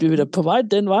er da på vej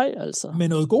den vej, altså. Med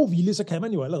noget god vilje, så kan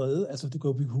man jo allerede... Altså, du kan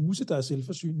jo bygge huse, der er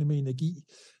selvforsynende med energi.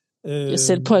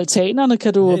 Selv på altanerne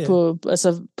kan du...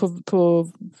 På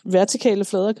vertikale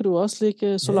flader kan du også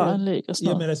lægge solaranlæg og sådan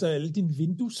noget. Jamen altså, alle dine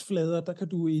vinduesflader, der kan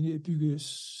du bygge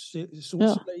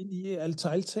solceller ind i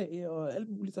tegltag og alt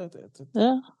muligt. Der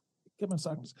kan man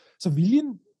sagtens. Så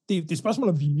viljen, det er et spørgsmål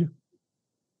om vilje.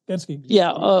 Ganske enkelt.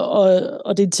 Ja,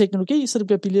 og det er en teknologi, så det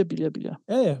bliver billigere og billigere og billigere.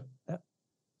 Ja.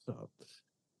 Så.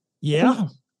 Ja,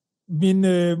 men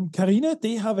Karina,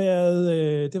 det har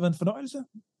været en fornøjelse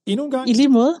endnu en gang. I lige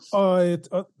måde. Og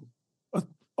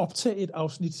optage et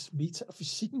afsnit Meta og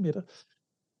Fysikken med dig.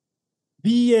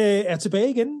 Vi er tilbage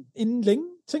igen inden længe,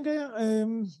 tænker jeg.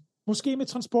 Måske med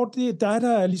transport. Det er dig,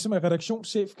 der ligesom er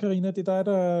redaktionschef, Karina. Det er dig,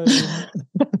 der...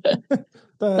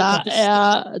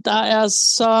 Der er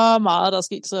så meget, der er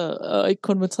sket, og ikke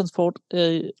kun med transport,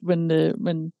 men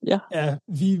ja. Ja,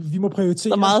 vi må prioritere.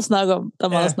 Der er meget at snakke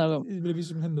om. Det bliver vi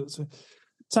simpelthen nødt til.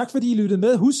 Tak fordi I lyttede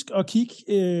med. Husk at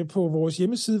kigge på vores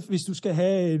hjemmeside, hvis du skal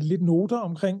have lidt noter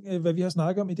omkring, hvad vi har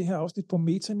snakket om i det her afsnit på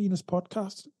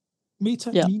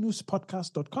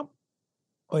meta-podcast.com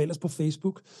og ellers på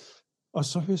Facebook. Og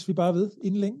så høres vi bare ved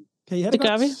inden længe. Kan I have det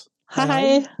godt? Det gør vi.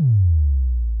 Hej.